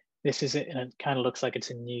 This is it, and it kind of looks like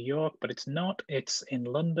it's in New York, but it's not. It's in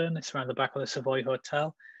London. It's around the back of the Savoy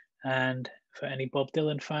Hotel. And for any Bob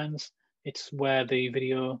Dylan fans, it's where the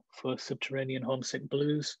video for Subterranean Homesick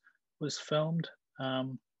Blues was filmed.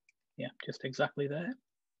 Yeah, just exactly there.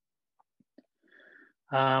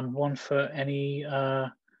 One for any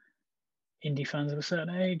indie fans of a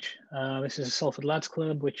certain age. This is a Salford Lads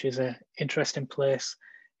Club, which is an interesting place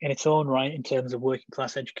in its own right in terms of working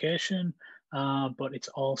class education, but it's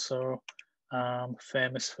also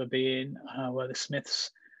famous for being where the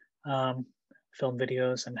Smiths filmed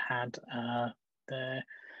videos and had their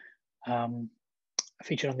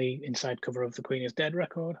featured on the inside cover of the Queen is Dead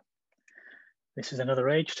record. This is another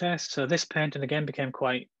age test. So this painting again became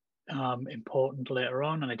quite important later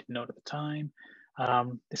on, and I didn't know it at the time.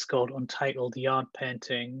 This is called Untitled Yard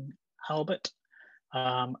Painting Albert,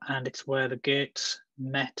 and it's where the Gates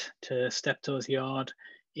met to Steptoe's Yard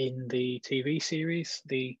in the TV series,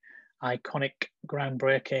 the iconic,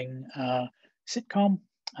 groundbreaking sitcom.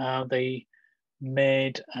 They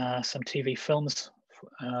made some TV films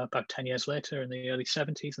about 10 years later in the early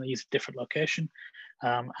 70s, and they used a different location.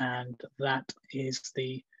 And that is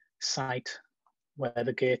the site where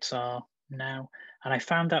the gates are now. And I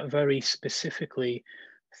found that very specifically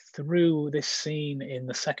through this scene in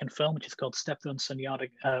the second film, which is called Steptoe and Son Yard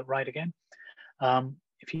Ride Again.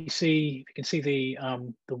 If you can see the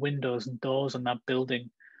windows and doors on that building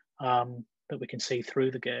that we can see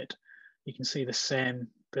through the gate, you can see the same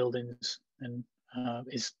buildings and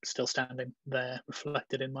is still standing there,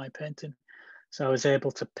 reflected in my painting. So I was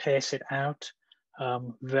able to pace it out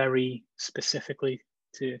very specifically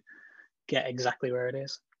to get exactly where it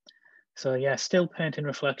is. So yeah, still painting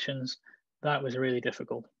reflections, that was really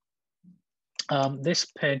difficult. This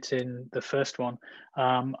painting, the first one,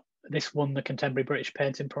 this won the Contemporary British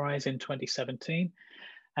Painting Prize in 2017.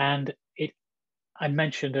 And I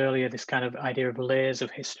mentioned earlier this kind of idea of layers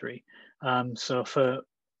of history. So for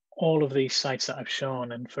all of these sites that I've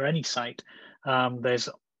shown, and for any site,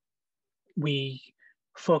 we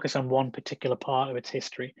focus on one particular part of its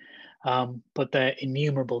history, but they're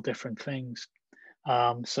innumerable different things.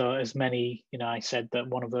 So as many, I said that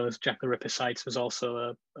one of those Jack the Ripper sites was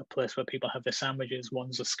also a place where people have their sandwiches.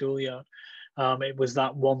 One's a schoolyard. It was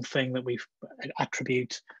that one thing that we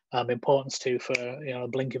attribute importance to for a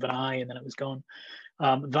blink of an eye, and then it was gone.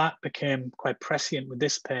 That became quite prescient with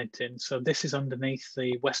this painting. So this is underneath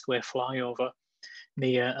the Westway flyover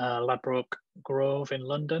near Ladbroke Grove in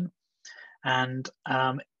London, and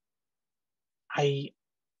I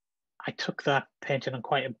took that painting on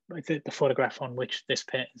the photograph on which this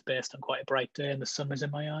painting is based on quite a bright day, and the sun was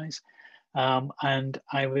in my eyes. And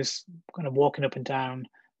I was kind of walking up and down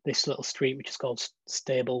this little street, which is called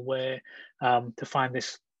Stable Way, to find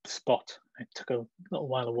this spot. It took a little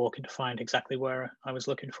while of walking to find exactly where I was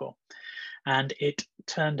looking for. And it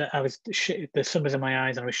turned out the sun was in my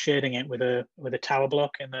eyes, and I was shading it with a tower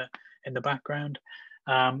block in the background.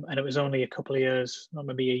 And it was only a couple of years, not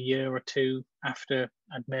maybe a year or two after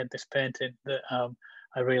I'd made this painting, that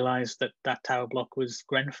I realized that tower block was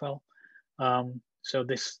Grenfell. So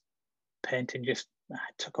this painting just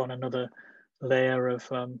took on another layer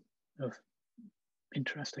of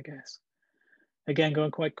interest, I guess. Again, going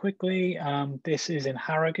quite quickly, this is in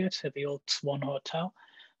Harrogate at the old Swan Hotel.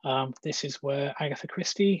 This is where Agatha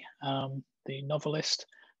Christie, the novelist,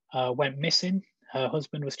 went missing. Her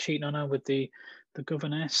husband was cheating on her with the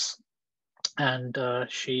governess, and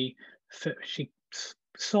she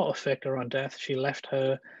sort of faked her own death. She left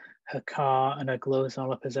her car and her clothes and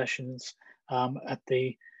all her possessions at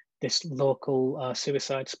this local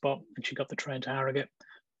suicide spot, and she got the train to Harrogate,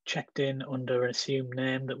 checked in under an assumed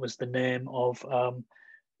name that was the name of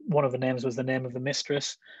one of the names was the name of the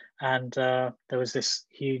mistress, and there was this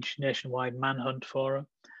huge nationwide manhunt for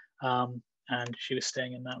her, and she was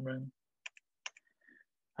staying in that room.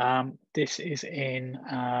 This is in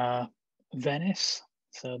Venice,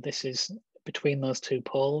 so this is between those two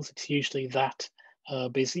poles. It's usually that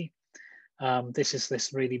busy. This is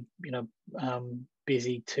this really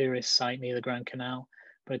busy tourist site near the Grand Canal,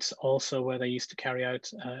 but it's also where they used to carry out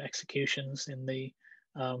executions in the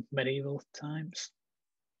medieval times.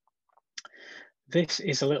 This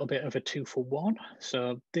is a little bit of a 2-for-1.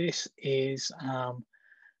 So this is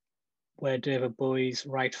where David Bowie's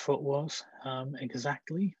right foot was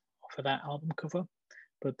exactly for that album cover.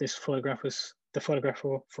 But this photograph was the photograph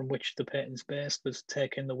from which the painting's based was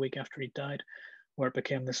taken the week after he died, where it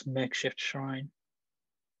became this makeshift shrine.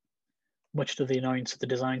 Much to the annoyance of the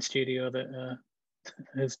design studio that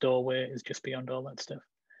his doorway is just beyond all that stuff.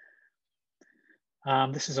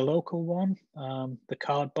 This is a local one, the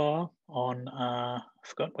Card Bar on, I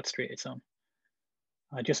forgot what street it's on,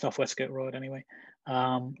 just off Westgate Road anyway.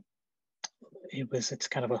 It's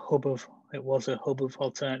kind of a hub of, it was a hub of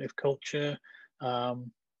alternative culture,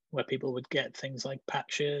 where people would get things like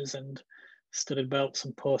patches and studded belts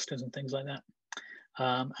and posters and things like that.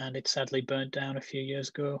 And it sadly burnt down a few years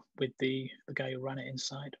ago with the guy who ran it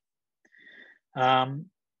inside.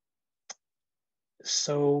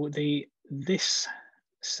 So this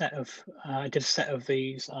set of, I did a set of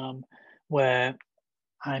these where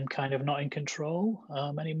I'm kind of not in control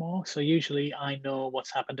anymore. So usually I know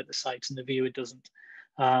what's happened at the sites and the viewer doesn't.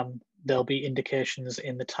 There'll be indications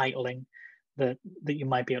in the titling that you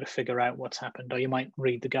might be able to figure out what's happened, or you might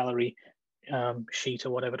read the gallery sheet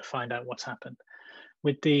or whatever to find out what's happened.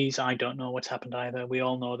 With these, I don't know what's happened either. We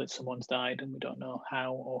all know that someone's died and we don't know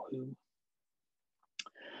how or who.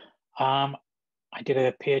 I did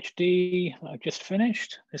a PhD I just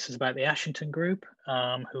finished. This is about the Ashington Group,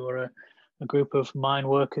 who are a group of mine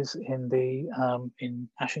workers in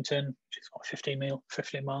Ashington, which is what,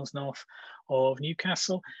 15 miles north of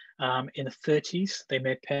Newcastle. In the 30s, they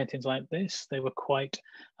made paintings like this. They were quite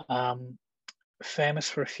famous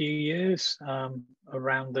for a few years,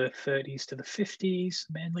 around the 30s to the 50s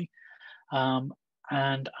mainly.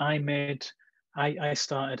 And I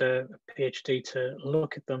started a PhD to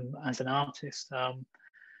look at them as an artist.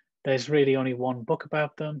 There's really only one book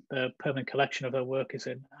about them. The permanent collection of their work is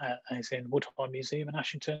in Woodhorn Museum in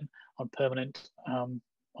Ashington on permanent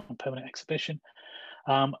exhibition.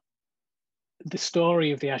 The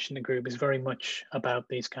story of the Ashington Group is very much about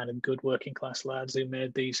these kind of good working class lads who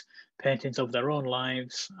made these paintings of their own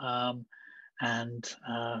lives, and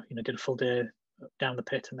did a full day down the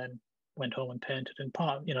pit and then went home and painted. And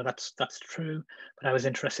part, that's true. But I was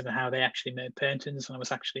interested in how they actually made paintings, and I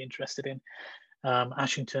was actually interested in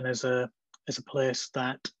Ashington as a place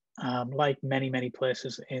that, like many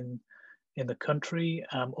places in the country,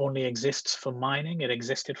 only exists for mining. It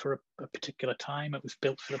existed for a particular time. It was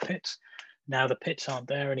built for the pits. Now the pits aren't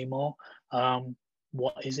there anymore.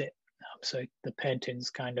 What is it? So the paintings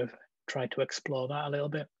kind of try to explore that a little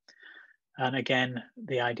bit. And again,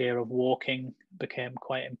 the idea of walking became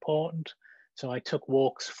quite important. So I took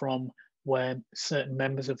walks from where certain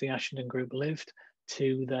members of the Ashington Group lived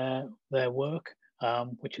to their work,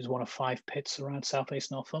 which is one of 5 pits around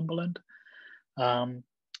southeast Northumberland. And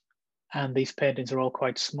these paintings are all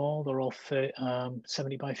quite small. They're all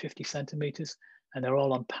 70 by 50 centimeters, and they're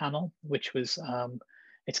all on panel, which was,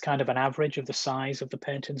 it's kind of an average of the size of the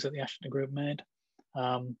paintings that the Ashington Group made,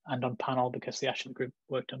 and on panel because the Ashington Group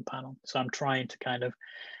worked on panel. So I'm trying to kind of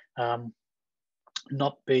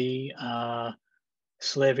not be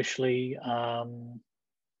slavishly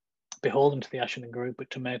beholden to the Ashington Group, but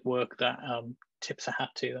to make work that tips a hat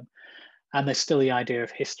to them. And there's still the idea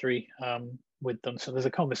of history with them. So there's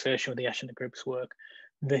a conversation with the Ashington Group's work.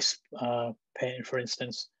 This painting, for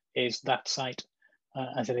instance, is that site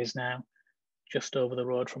as it is now, just over the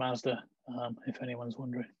road from Asda, if anyone's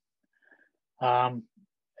wondering.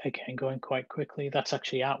 Again, going quite quickly, that's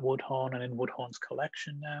actually at Woodhorn and in Woodhorn's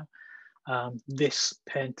collection now. This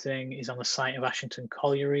painting is on the site of Ashington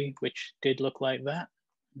Colliery, which did look like that.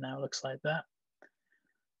 Now it looks like that.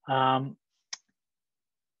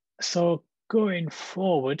 So going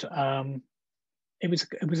forward, it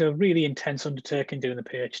was a really intense undertaking doing the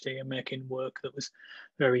PhD and making work that was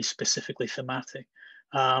very specifically thematic.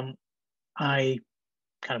 I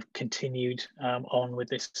kind of continued on with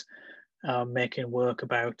this, making work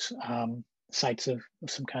about sites of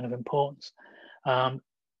some kind of importance. I've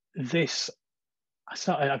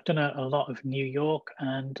done a lot of New York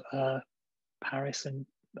and Paris and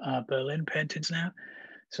Berlin paintings now.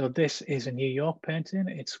 So this is a New York painting.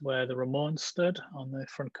 It's where the Ramones stood on the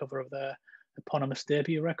front cover of their eponymous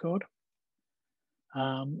debut record.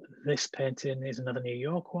 This painting is another New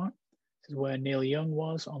York one. This is where Neil Young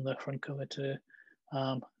was on the front cover to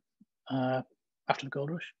After the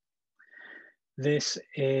Gold Rush. This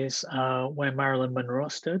is where Marilyn Monroe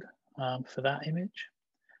stood for that image.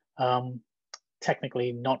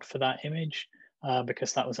 Technically not for that image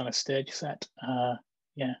because that was on a stage set.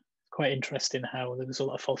 Yeah, quite interesting how there was a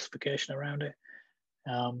lot of falsification around it.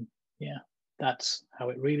 Yeah, that's how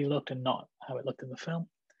it really looked and not how it looked in the film.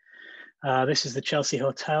 This is the Chelsea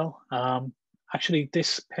Hotel. Actually,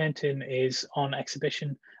 this painting is on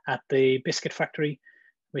exhibition at the Biscuit Factory,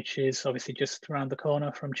 which is obviously just around the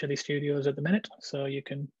corner from Chile Studios at the minute, so you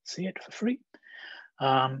can see it for free.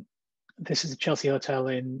 This is the Chelsea Hotel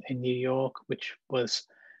in New York, which was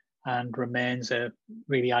and remains a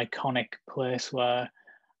really iconic place where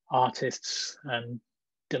artists and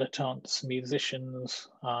dilettantes, musicians,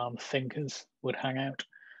 thinkers would hang out.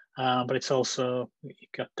 But it's also,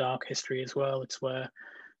 you've got dark history as well. It's where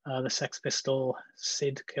the Sex Pistol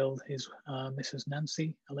Sid killed his Mrs.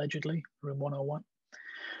 Nancy, allegedly, room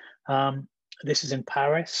 101. This is in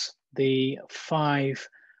Paris. The 5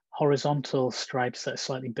 horizontal stripes that are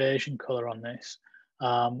slightly beige in colour on this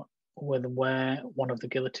were where one of the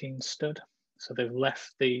guillotines stood. So they've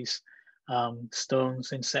left these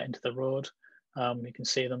stones inset into the road. You can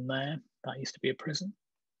see them there. That used to be a prison.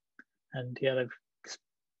 And yeah, they've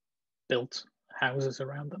built houses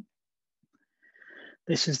around them.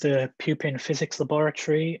 This is the Pupin Physics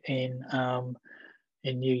Laboratory in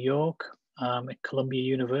New York, at Columbia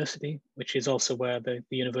University, which is also where the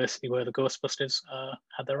university where the Ghostbusters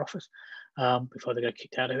had their office before they got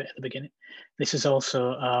kicked out of it at the beginning. This is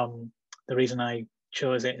also the reason I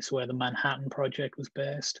chose it. It's where the Manhattan Project was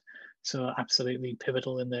based. So absolutely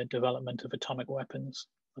pivotal in the development of atomic weapons.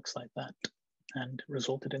 Looks like that, and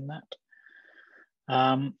resulted in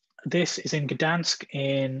that. This is in Gdansk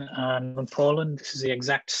in Poland. This is the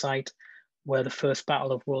exact site where the first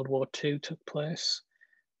battle of World War II took place.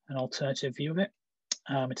 An alternative view of it.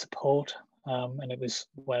 It's a port, and it was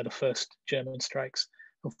where the first German strikes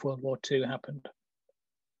of World War II happened.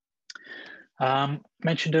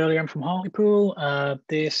 Mentioned earlier, I'm from Hartlepool.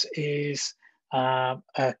 This is a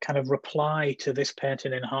kind of reply to this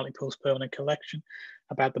painting in Hartlepool's permanent collection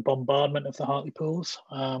about the bombardment of the Hartlepools,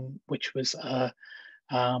 which was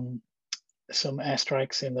some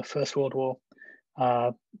airstrikes in the First World War,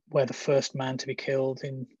 where the first man to be killed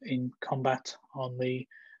in combat on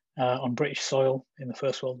British soil in the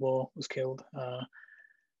First World War was killed.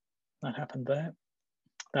 That happened there.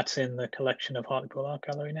 That's in the collection of Hartlepool Art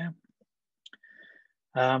Gallery now.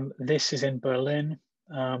 This is in Berlin.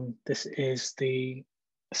 This is the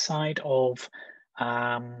side of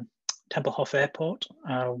Tempelhof Airport,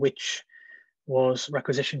 which was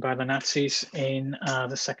requisitioned by the Nazis in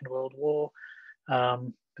the Second World War.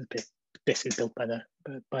 Basically built by the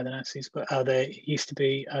Nazis, but there used to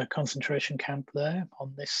be a concentration camp there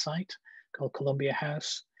on this site called Columbia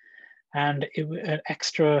House, and it was an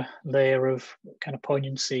extra layer of kind of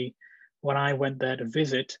poignancy when I went there to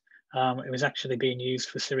visit. It was actually being used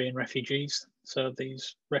for Syrian refugees, so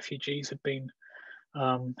these refugees had been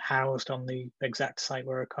housed on the exact site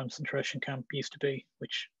where a concentration camp used to be,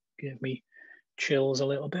 which gave me chills a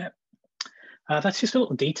little bit. That's just a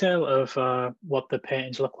little detail of what the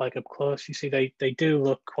paintings look like up close. You see, they do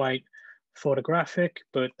look quite photographic,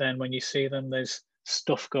 but then when you see them, there's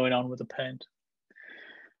stuff going on with the paint.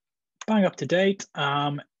 Bang up to date.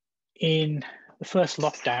 In the first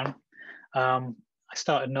lockdown, I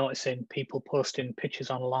started noticing people posting pictures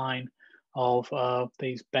online of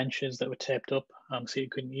these benches that were taped up so you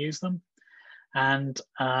couldn't use them. And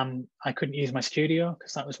I couldn't use my studio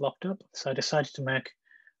because that was locked up. So I decided to make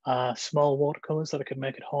small watercolors that I could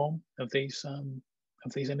make at home of these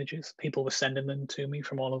images. People were sending them to me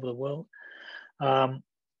from all over the world,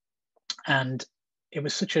 and it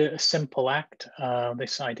was such a simple act.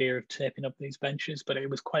 This idea of taping up these benches, but it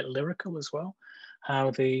was quite lyrical as well. How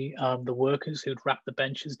the workers who'd wrap the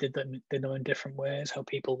benches did them in different ways. How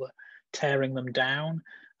people were tearing them down.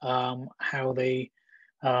 How the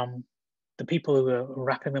people who were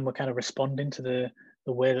wrapping them were kind of responding to the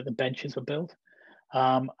way that the benches were built.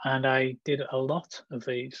 And I did a lot of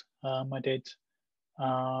these. I did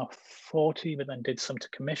 40, but then did some to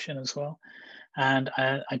commission as well. And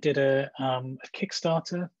I did a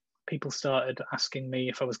Kickstarter. People started asking me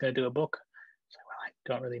if I was going to do a book. So, well, I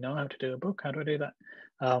don't really know how to do a book. How do I do that?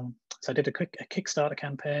 So I did a Kickstarter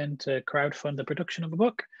campaign to crowdfund the production of a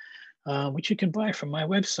book, which you can buy from my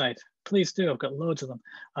website. Please do. I've got loads of them.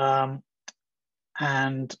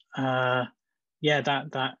 Yeah,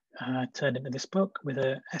 that turned into this book with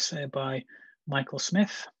an essay by Michael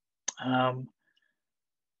Smith.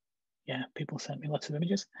 Yeah, people sent me lots of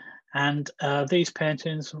images. And these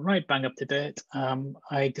paintings, right bang up to date.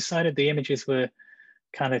 I decided the images were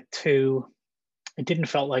kind of too, it didn't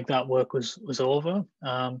felt like that work was over.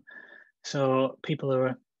 So people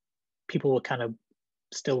were kind of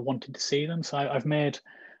still wanting to see them. So I've made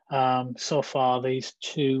so far these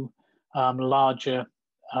two larger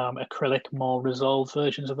acrylic, more resolved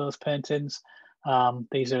versions of those paintings.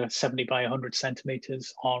 These are 70 by 100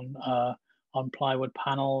 centimeters on plywood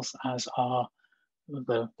panels, as are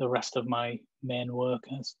the rest of my main work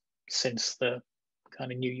since the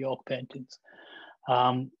kind of New York paintings.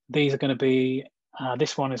 These are going to be,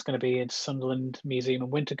 this one is going to be in Sunderland Museum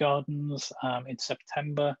and Winter Gardens in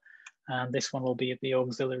September, and this one will be at the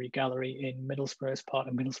Auxiliary Gallery in Middlesbrough as part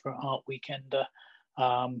of Middlesbrough Art Weekender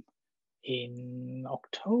in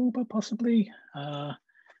October, possibly.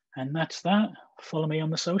 And that's that. Follow me on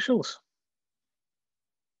the socials.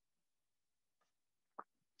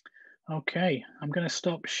 Okay, I'm going to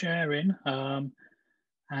stop sharing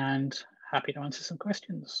and happy to answer some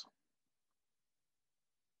questions.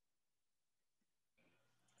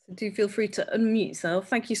 So do feel free to unmute yourself.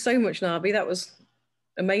 Thank you so much, Narbi. That was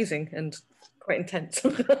amazing and quite intense.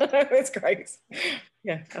 It's great.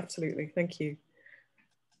 Yeah, absolutely. Thank you.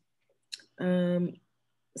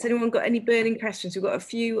 Has anyone got any burning questions? We've got a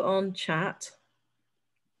few on chat.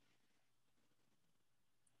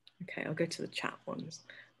 Okay, I'll go to the chat ones.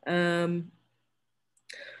 It's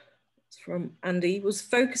from Andy. Was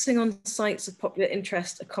focusing on sites of popular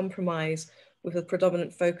interest a compromise with a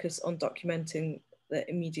predominant focus on documenting the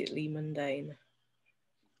immediately mundane?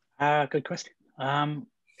 Good question. I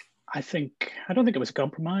don't think it was a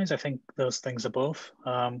compromise. I think those things are both.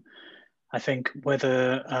 I think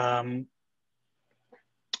whether,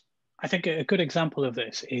 I think a good example of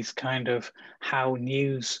this is kind of how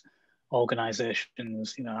news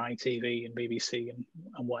organizations, you know, ITV and BBC and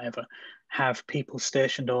whatever, have people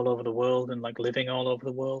stationed all over the world and like living all over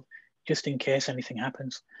the world, just in case anything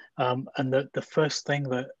happens. And the first thing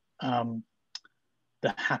that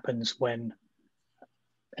that happens when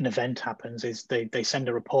an event happens is they send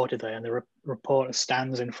a reporter there, and the reporter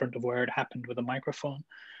stands in front of where it happened with a microphone.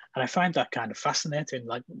 And I find that kind of fascinating.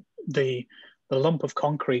 Like the lump of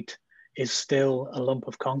concrete is still a lump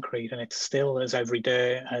of concrete, and it's still as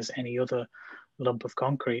everyday as any other lump of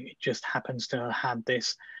concrete. It just happens to have had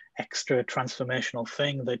this extra transformational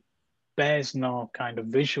thing that bears no kind of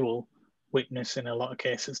visual witness in a lot of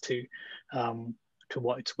cases to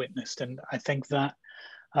what it's witnessed. And I think that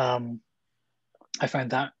I find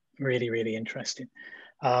that really, really interesting.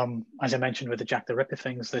 As I mentioned with the Jack the Ripper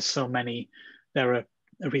things, there's so many. They're a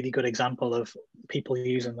really good example of people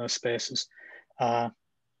using those spaces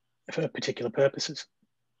for particular purposes.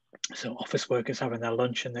 So office workers having their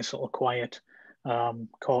lunch in this sort of quiet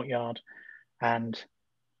courtyard, and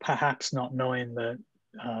perhaps not knowing that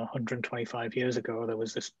 125 years ago there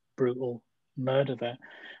was this brutal murder there,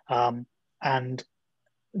 and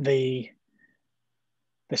the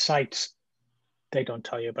sites, they don't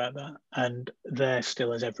tell you about that, and they're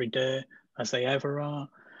still as everyday as they ever are.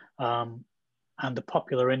 And the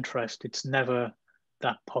popular interest, it's never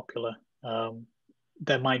that popular.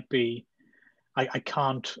 There might be, I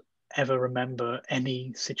can't ever remember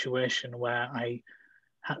any situation where I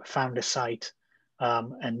found a site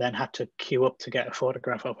and then had to queue up to get a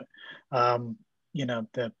photograph of it. You know,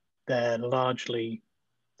 they're largely,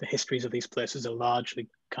 the histories of these places are largely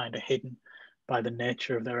kind of hidden by the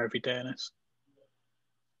nature of their everydayness.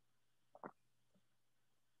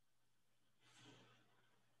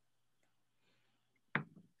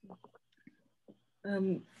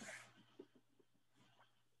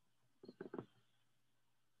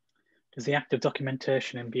 Does the act of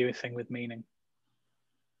documentation imbue a thing with meaning?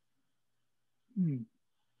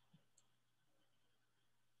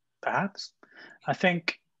 Perhaps. I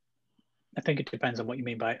think it depends on what you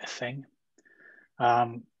mean by a thing.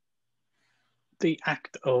 The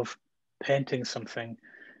act of painting something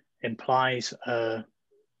implies an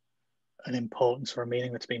importance or a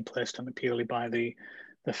meaning that's been placed on it purely by the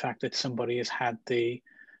fact that somebody has had the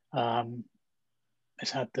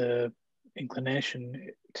inclination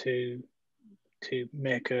to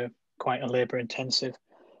make quite a labor-intensive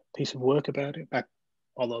piece of work about it.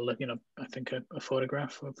 Although, you know, I think a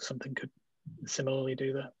photograph of something could similarly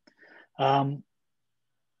do that.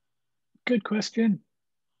 Good question.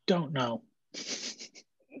 Don't know.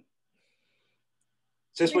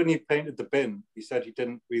 Just when you painted the bin, you said you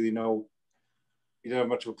didn't really know, you didn't have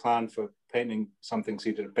much of a plan for painting something, so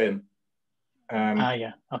you did a bin.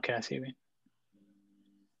 Yeah. Okay, I see what you mean.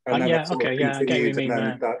 And then yeah. Okay. Yeah. I get what you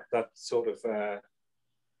mean. That sort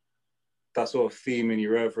of theme in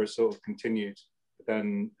your oeuvre sort of continued, but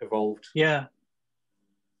then evolved. Yeah.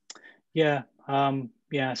 Yeah.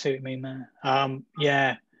 Yeah. I see what you mean there.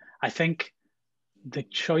 Yeah. I think the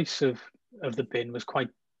choice of the bin was quite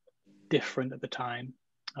different at the time.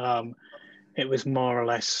 It was more or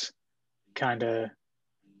less kind of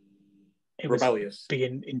rebellious.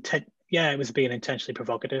 It was being intentionally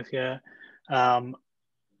provocative. Yeah.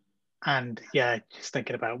 and yeah, just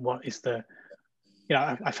thinking about what is the,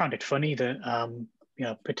 I found it funny that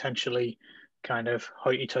potentially kind of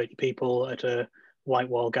hoity-toity people at a white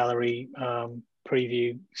wall gallery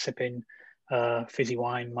preview sipping fizzy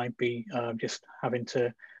wine might be just having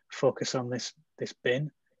to focus on this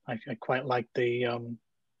bin. I quite like the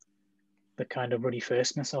kind of ruddy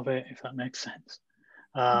firstness of it, if that makes sense.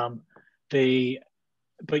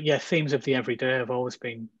 But yeah, themes of the everyday have always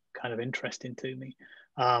been kind of interesting to me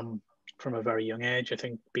from a very young age. I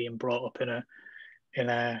think being brought up in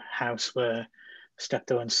a house where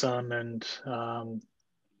Steptoe and Son and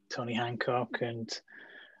Tony Hancock and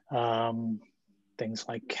things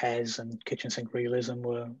like Kes and Kitchen Sink Realism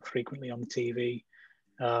were frequently on the TV,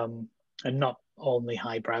 and not only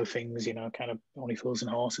highbrow things, kind of Only Fools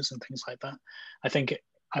and Horses and things like that. I think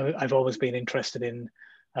I've always been interested in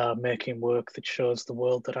making work that shows the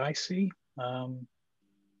world that I see from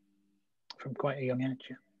quite a young age.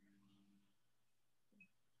 Yeah.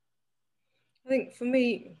 I think for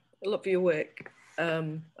me, a lot of your work,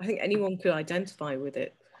 I think anyone could identify with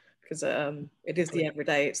it because it is the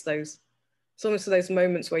everyday. It's almost those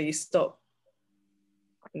moments where you stop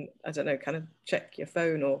and, I don't know, kind of check your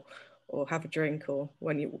phone or have a drink, or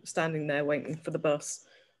when you're standing there waiting for the bus.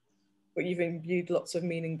 But you've imbued lots of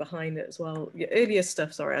meaning behind it as well. Your earlier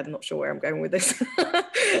stuff, sorry, I'm not sure where I'm going with this.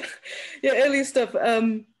 Your earlier stuff,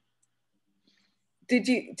 did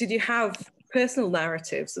you have personal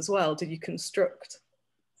narratives as well? Did you construct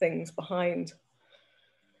things behind?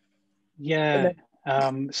 Yeah.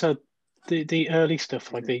 So the early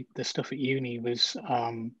stuff, like the stuff at uni, was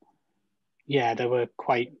there were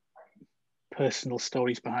quite personal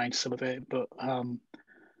stories behind some of it, but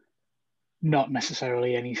not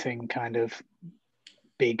necessarily anything kind of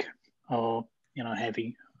big or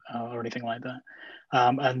heavy or anything like that.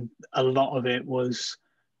 And a lot of it was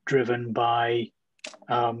driven by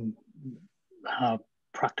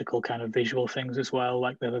practical kind of visual things as well.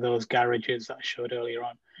 Like there were those garages that I showed earlier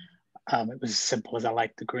on. It was as simple as I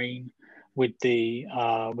liked the green with the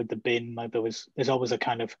bin. Like there's always a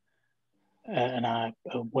kind of a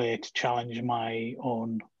way to challenge my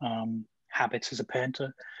own habits as a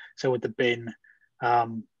painter. So with the bin, I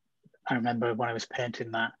remember when I was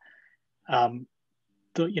painting that,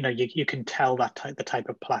 you can tell that the type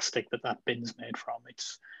of plastic that bin's made from.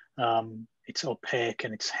 It's opaque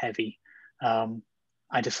and it's heavy.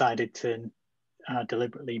 I decided to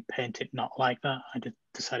deliberately paint it not like that. I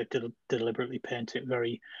decided to deliberately paint it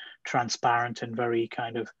very transparent and very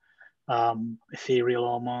kind of ethereal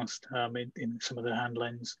almost in some of the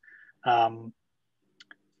handlings.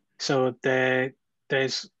 So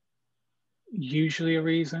there's usually a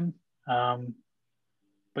reason.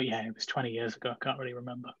 But yeah, it was 20 years ago. I can't really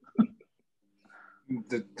remember.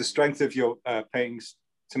 The strength of your paintings,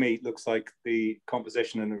 to me, looks like the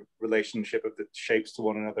composition and the relationship of the shapes to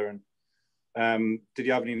one another. And did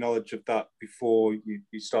you have any knowledge of that before you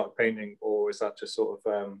started painting, or is that just sort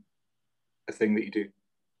of a thing that you do?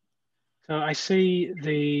 So I see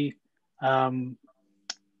the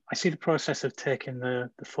process of taking the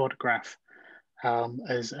photograph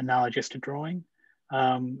as analogous to drawing.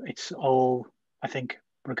 It's all, I think,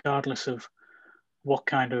 regardless of what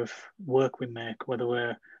kind of work we make, whether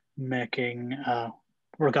we're making,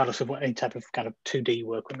 regardless of what any type of kind of 2D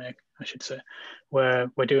work we make, I should say, we're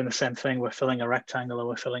doing the same thing. We're filling a rectangle or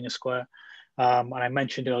we're filling a square. And I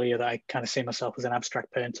mentioned earlier that I kind of see myself as an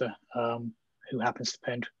abstract painter who happens to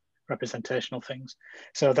paint representational things.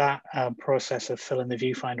 So that process of filling the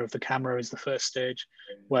viewfinder of the camera is the first stage,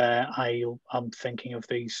 where I'm thinking of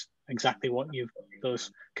exactly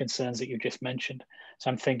those concerns that you just mentioned. So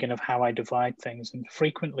I'm thinking of how I divide things, and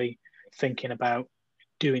frequently thinking about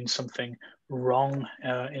doing something wrong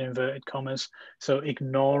in inverted commas. So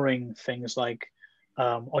ignoring things like,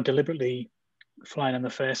 or deliberately flying in the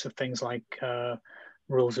face of things like the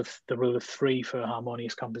rule of three for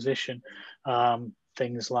harmonious composition.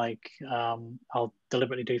 Things like I'll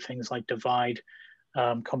deliberately do things like divide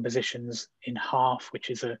compositions in half, which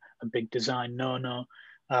is a big design no-no.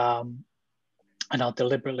 And I'll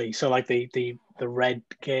deliberately, so like the red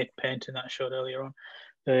gate painting that I showed earlier on,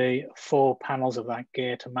 the 4 panels of that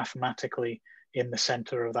gate are mathematically in the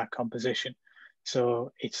center of that composition.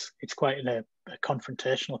 So it's quite a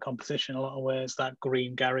confrontational composition in a lot of ways. That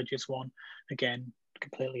green garage is one, again,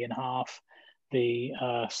 completely in half. The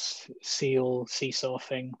seesaw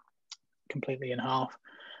thing, completely in half.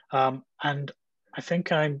 And I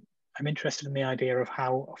think I'm interested in the idea of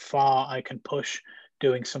how far I can push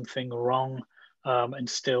doing something wrong and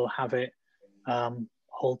still have it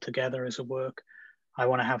hold together as a work. I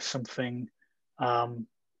want to have something, I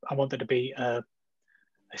want there to be a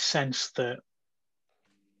sense that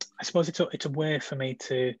I suppose it's a way for me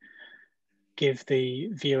to give the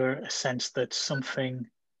viewer a sense that something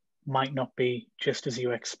might not be just as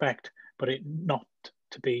you expect, but it not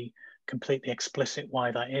to be completely explicit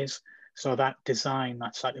why that is. So that design,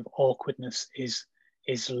 that sort of awkwardness is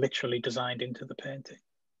literally designed into the painting.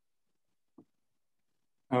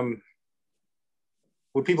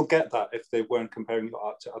 Would people get that if they weren't comparing your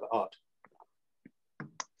art to other art?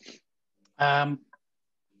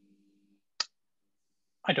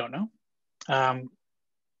 I don't know.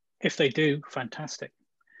 If they do, fantastic.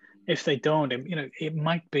 If they don't, you know, it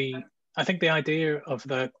might be. I think the idea of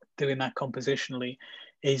doing that compositionally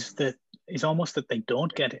is almost that they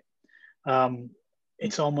don't get it.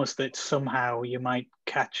 It's almost that somehow you might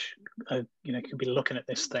catch, you know, you could be looking at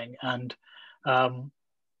this thing and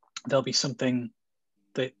there'll be something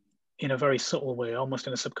that, in a very subtle way, almost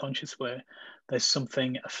in a subconscious way, there's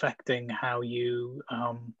something affecting how you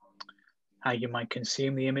might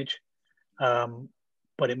consume the image,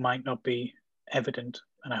 but it might not be evident,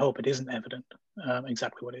 and I hope it isn't evident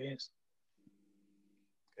exactly what it is.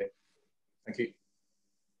 Okay, thank you.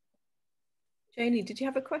 Janie, did you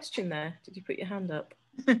have a question there? Did you put your hand up?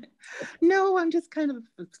 No, I'm just kind of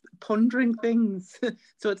pondering things.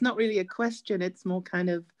 So it's not really a question, it's more kind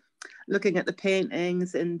of looking at the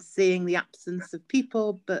paintings and seeing the absence of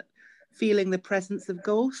people, but feeling the presence of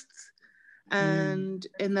ghosts. And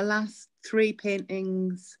in the last 3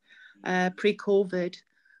 paintings, pre-COVID,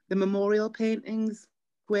 the memorial paintings,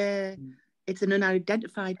 where it's an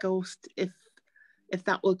unidentified ghost, if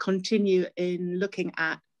that will continue in looking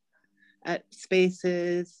at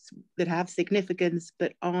spaces that have significance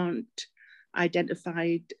but aren't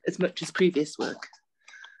identified as much as previous work.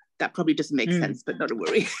 That probably doesn't make sense, but not a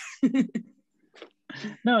worry.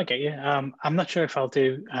 No, I get you. I'm not sure if I'll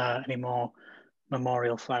do any more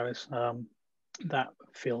memorial flowers. That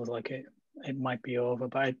feels like it might be over.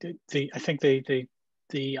 But I think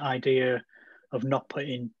the idea of not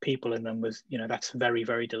putting people in them was, you know, that's very,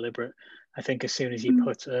 very deliberate. I think as soon as you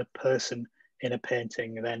put a person in a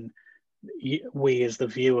painting, then we as the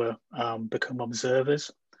viewer become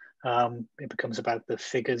observers. It becomes about the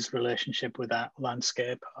figure's relationship with that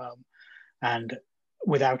landscape, and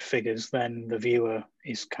without figures, then the viewer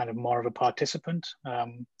is kind of more of a participant.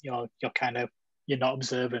 You're not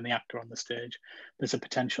observing the actor on the stage. There's a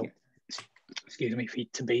potential, excuse me, for you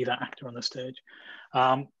to be that actor on the stage.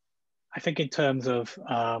 I think in terms of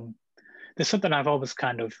there's something I've always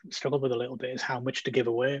kind of struggled with a little bit, is how much to give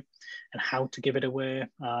away and how to give it away.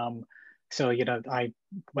 So, you know, I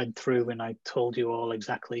went through and I told you all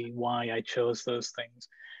exactly why I chose those things.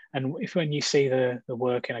 And when you see the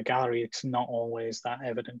work in a gallery, it's not always that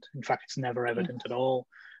evident. In fact, it's never evident at all.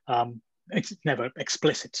 It's never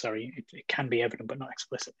explicit, sorry. It can be evident, but not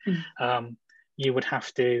explicit. You would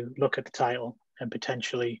have to look at the title and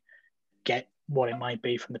potentially get what it might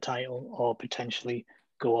be from the title, or potentially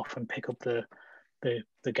go off and pick up the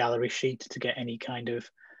gallery sheet to get any kind of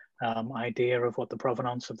idea of what the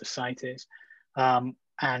provenance of the site is.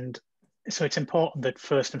 And so it's important that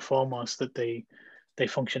first and foremost that they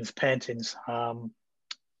function as paintings,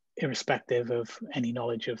 irrespective of any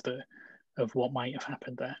knowledge of what might have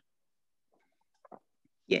happened there.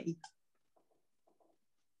 Yay.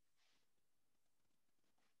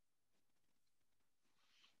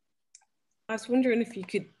 I was wondering if you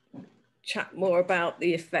could chat more about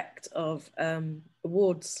the effect of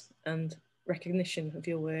awards and recognition of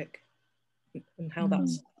your work and how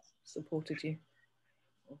that's supported you.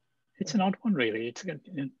 It's an odd one, really.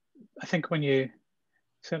 I think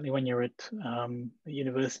certainly when you're at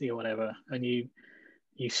university or whatever, and you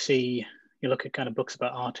look at kind of books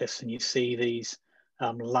about artists, and you see these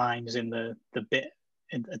lines in the bit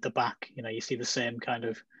at the back, you know, you see the same kind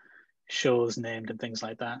of shows named and things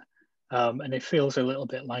like that. And it feels a little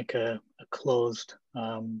bit like a closed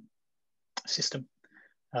system.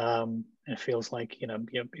 It feels like, you know,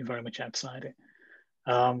 you're very much outside it.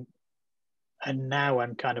 And now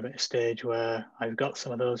I'm kind of at a stage where I've got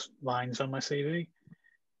some of those lines on my CV,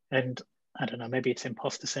 and I don't know, maybe it's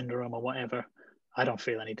imposter syndrome or whatever. I don't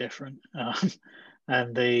feel any different.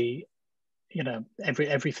 And you know,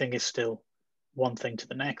 everything is still one thing to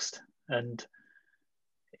the next. And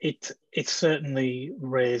it certainly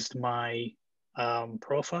raised my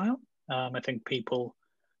profile. I think people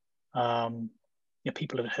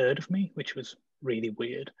had heard of me, which was really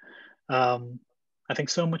weird. I think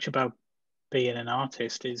so much about being an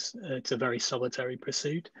artist is it's a very solitary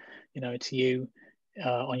pursuit. You know, it's you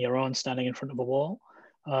on your own, standing in front of a wall,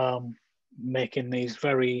 making these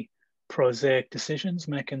very prosaic decisions,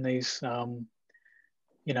 making these,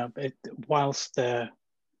 you know, whilst they're,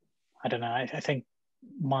 I don't know, I think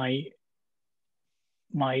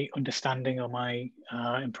my understanding or my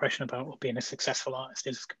impression about what being a successful artist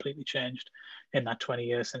is has completely changed in that 20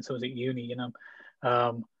 years since I was at uni. You know,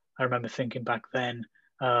 I remember thinking back then,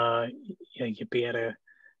 you know, you'd be at a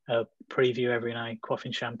preview every night,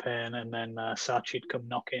 quaffing champagne, and then Saatchi'd come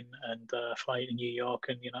knocking and fly to New York,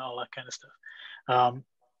 and you know, all that kind of stuff.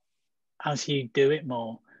 As you do it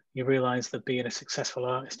more, you realize that being a successful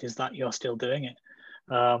artist is that you're still doing it.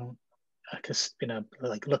 Because you know,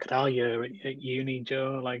 like, look at our year at uni,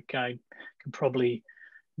 Joe. Like, I can probably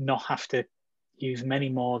not have to use many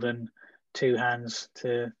more than two hands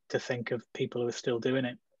to think of people who are still doing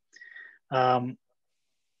it.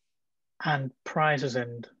 And prizes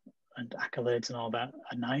and accolades and all that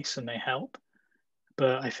are nice and they help,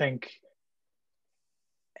 but I think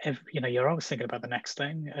you know, you're always thinking about the next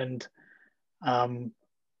thing. And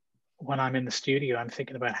when I'm in the studio, I'm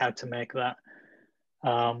thinking about how to make that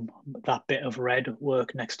that bit of red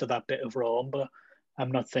work next to that bit of raw, but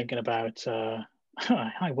I'm not thinking about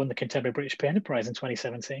I won the Contemporary British Painter Prize in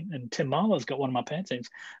 2017 and Tim Marlowe's got one of my paintings.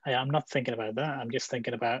 I'm not thinking about that. I'm just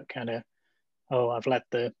thinking about kind of, oh, I've let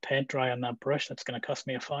the paint dry on that brush, that's going to cost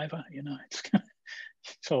me £5. You know,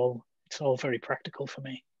 it's all very practical for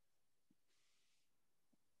me.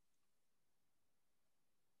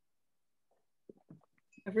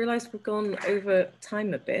 I've realised we've gone over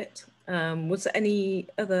time a bit. Was there any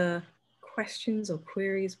other questions or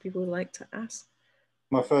queries people would like to ask?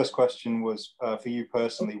 My first question was for you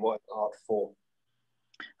personally, what is art for?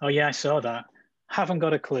 Oh yeah, I saw that. Haven't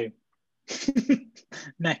got a clue.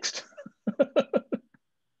 Next.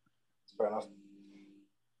 Fair enough.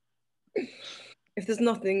 If there's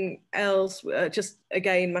nothing else, just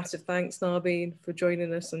again, massive thanks, Narbi, for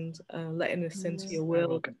joining us and letting us into your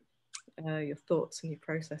world, your thoughts and your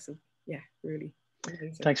process of, yeah, really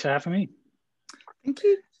amazing. Thanks for having me. Thank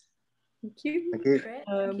you. Thank you. Thank you. Great.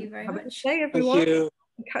 Thank you very much. Hey everyone. Thank you.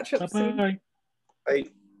 Catch up Bye-bye. soon. Bye.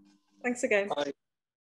 Thanks again. Bye.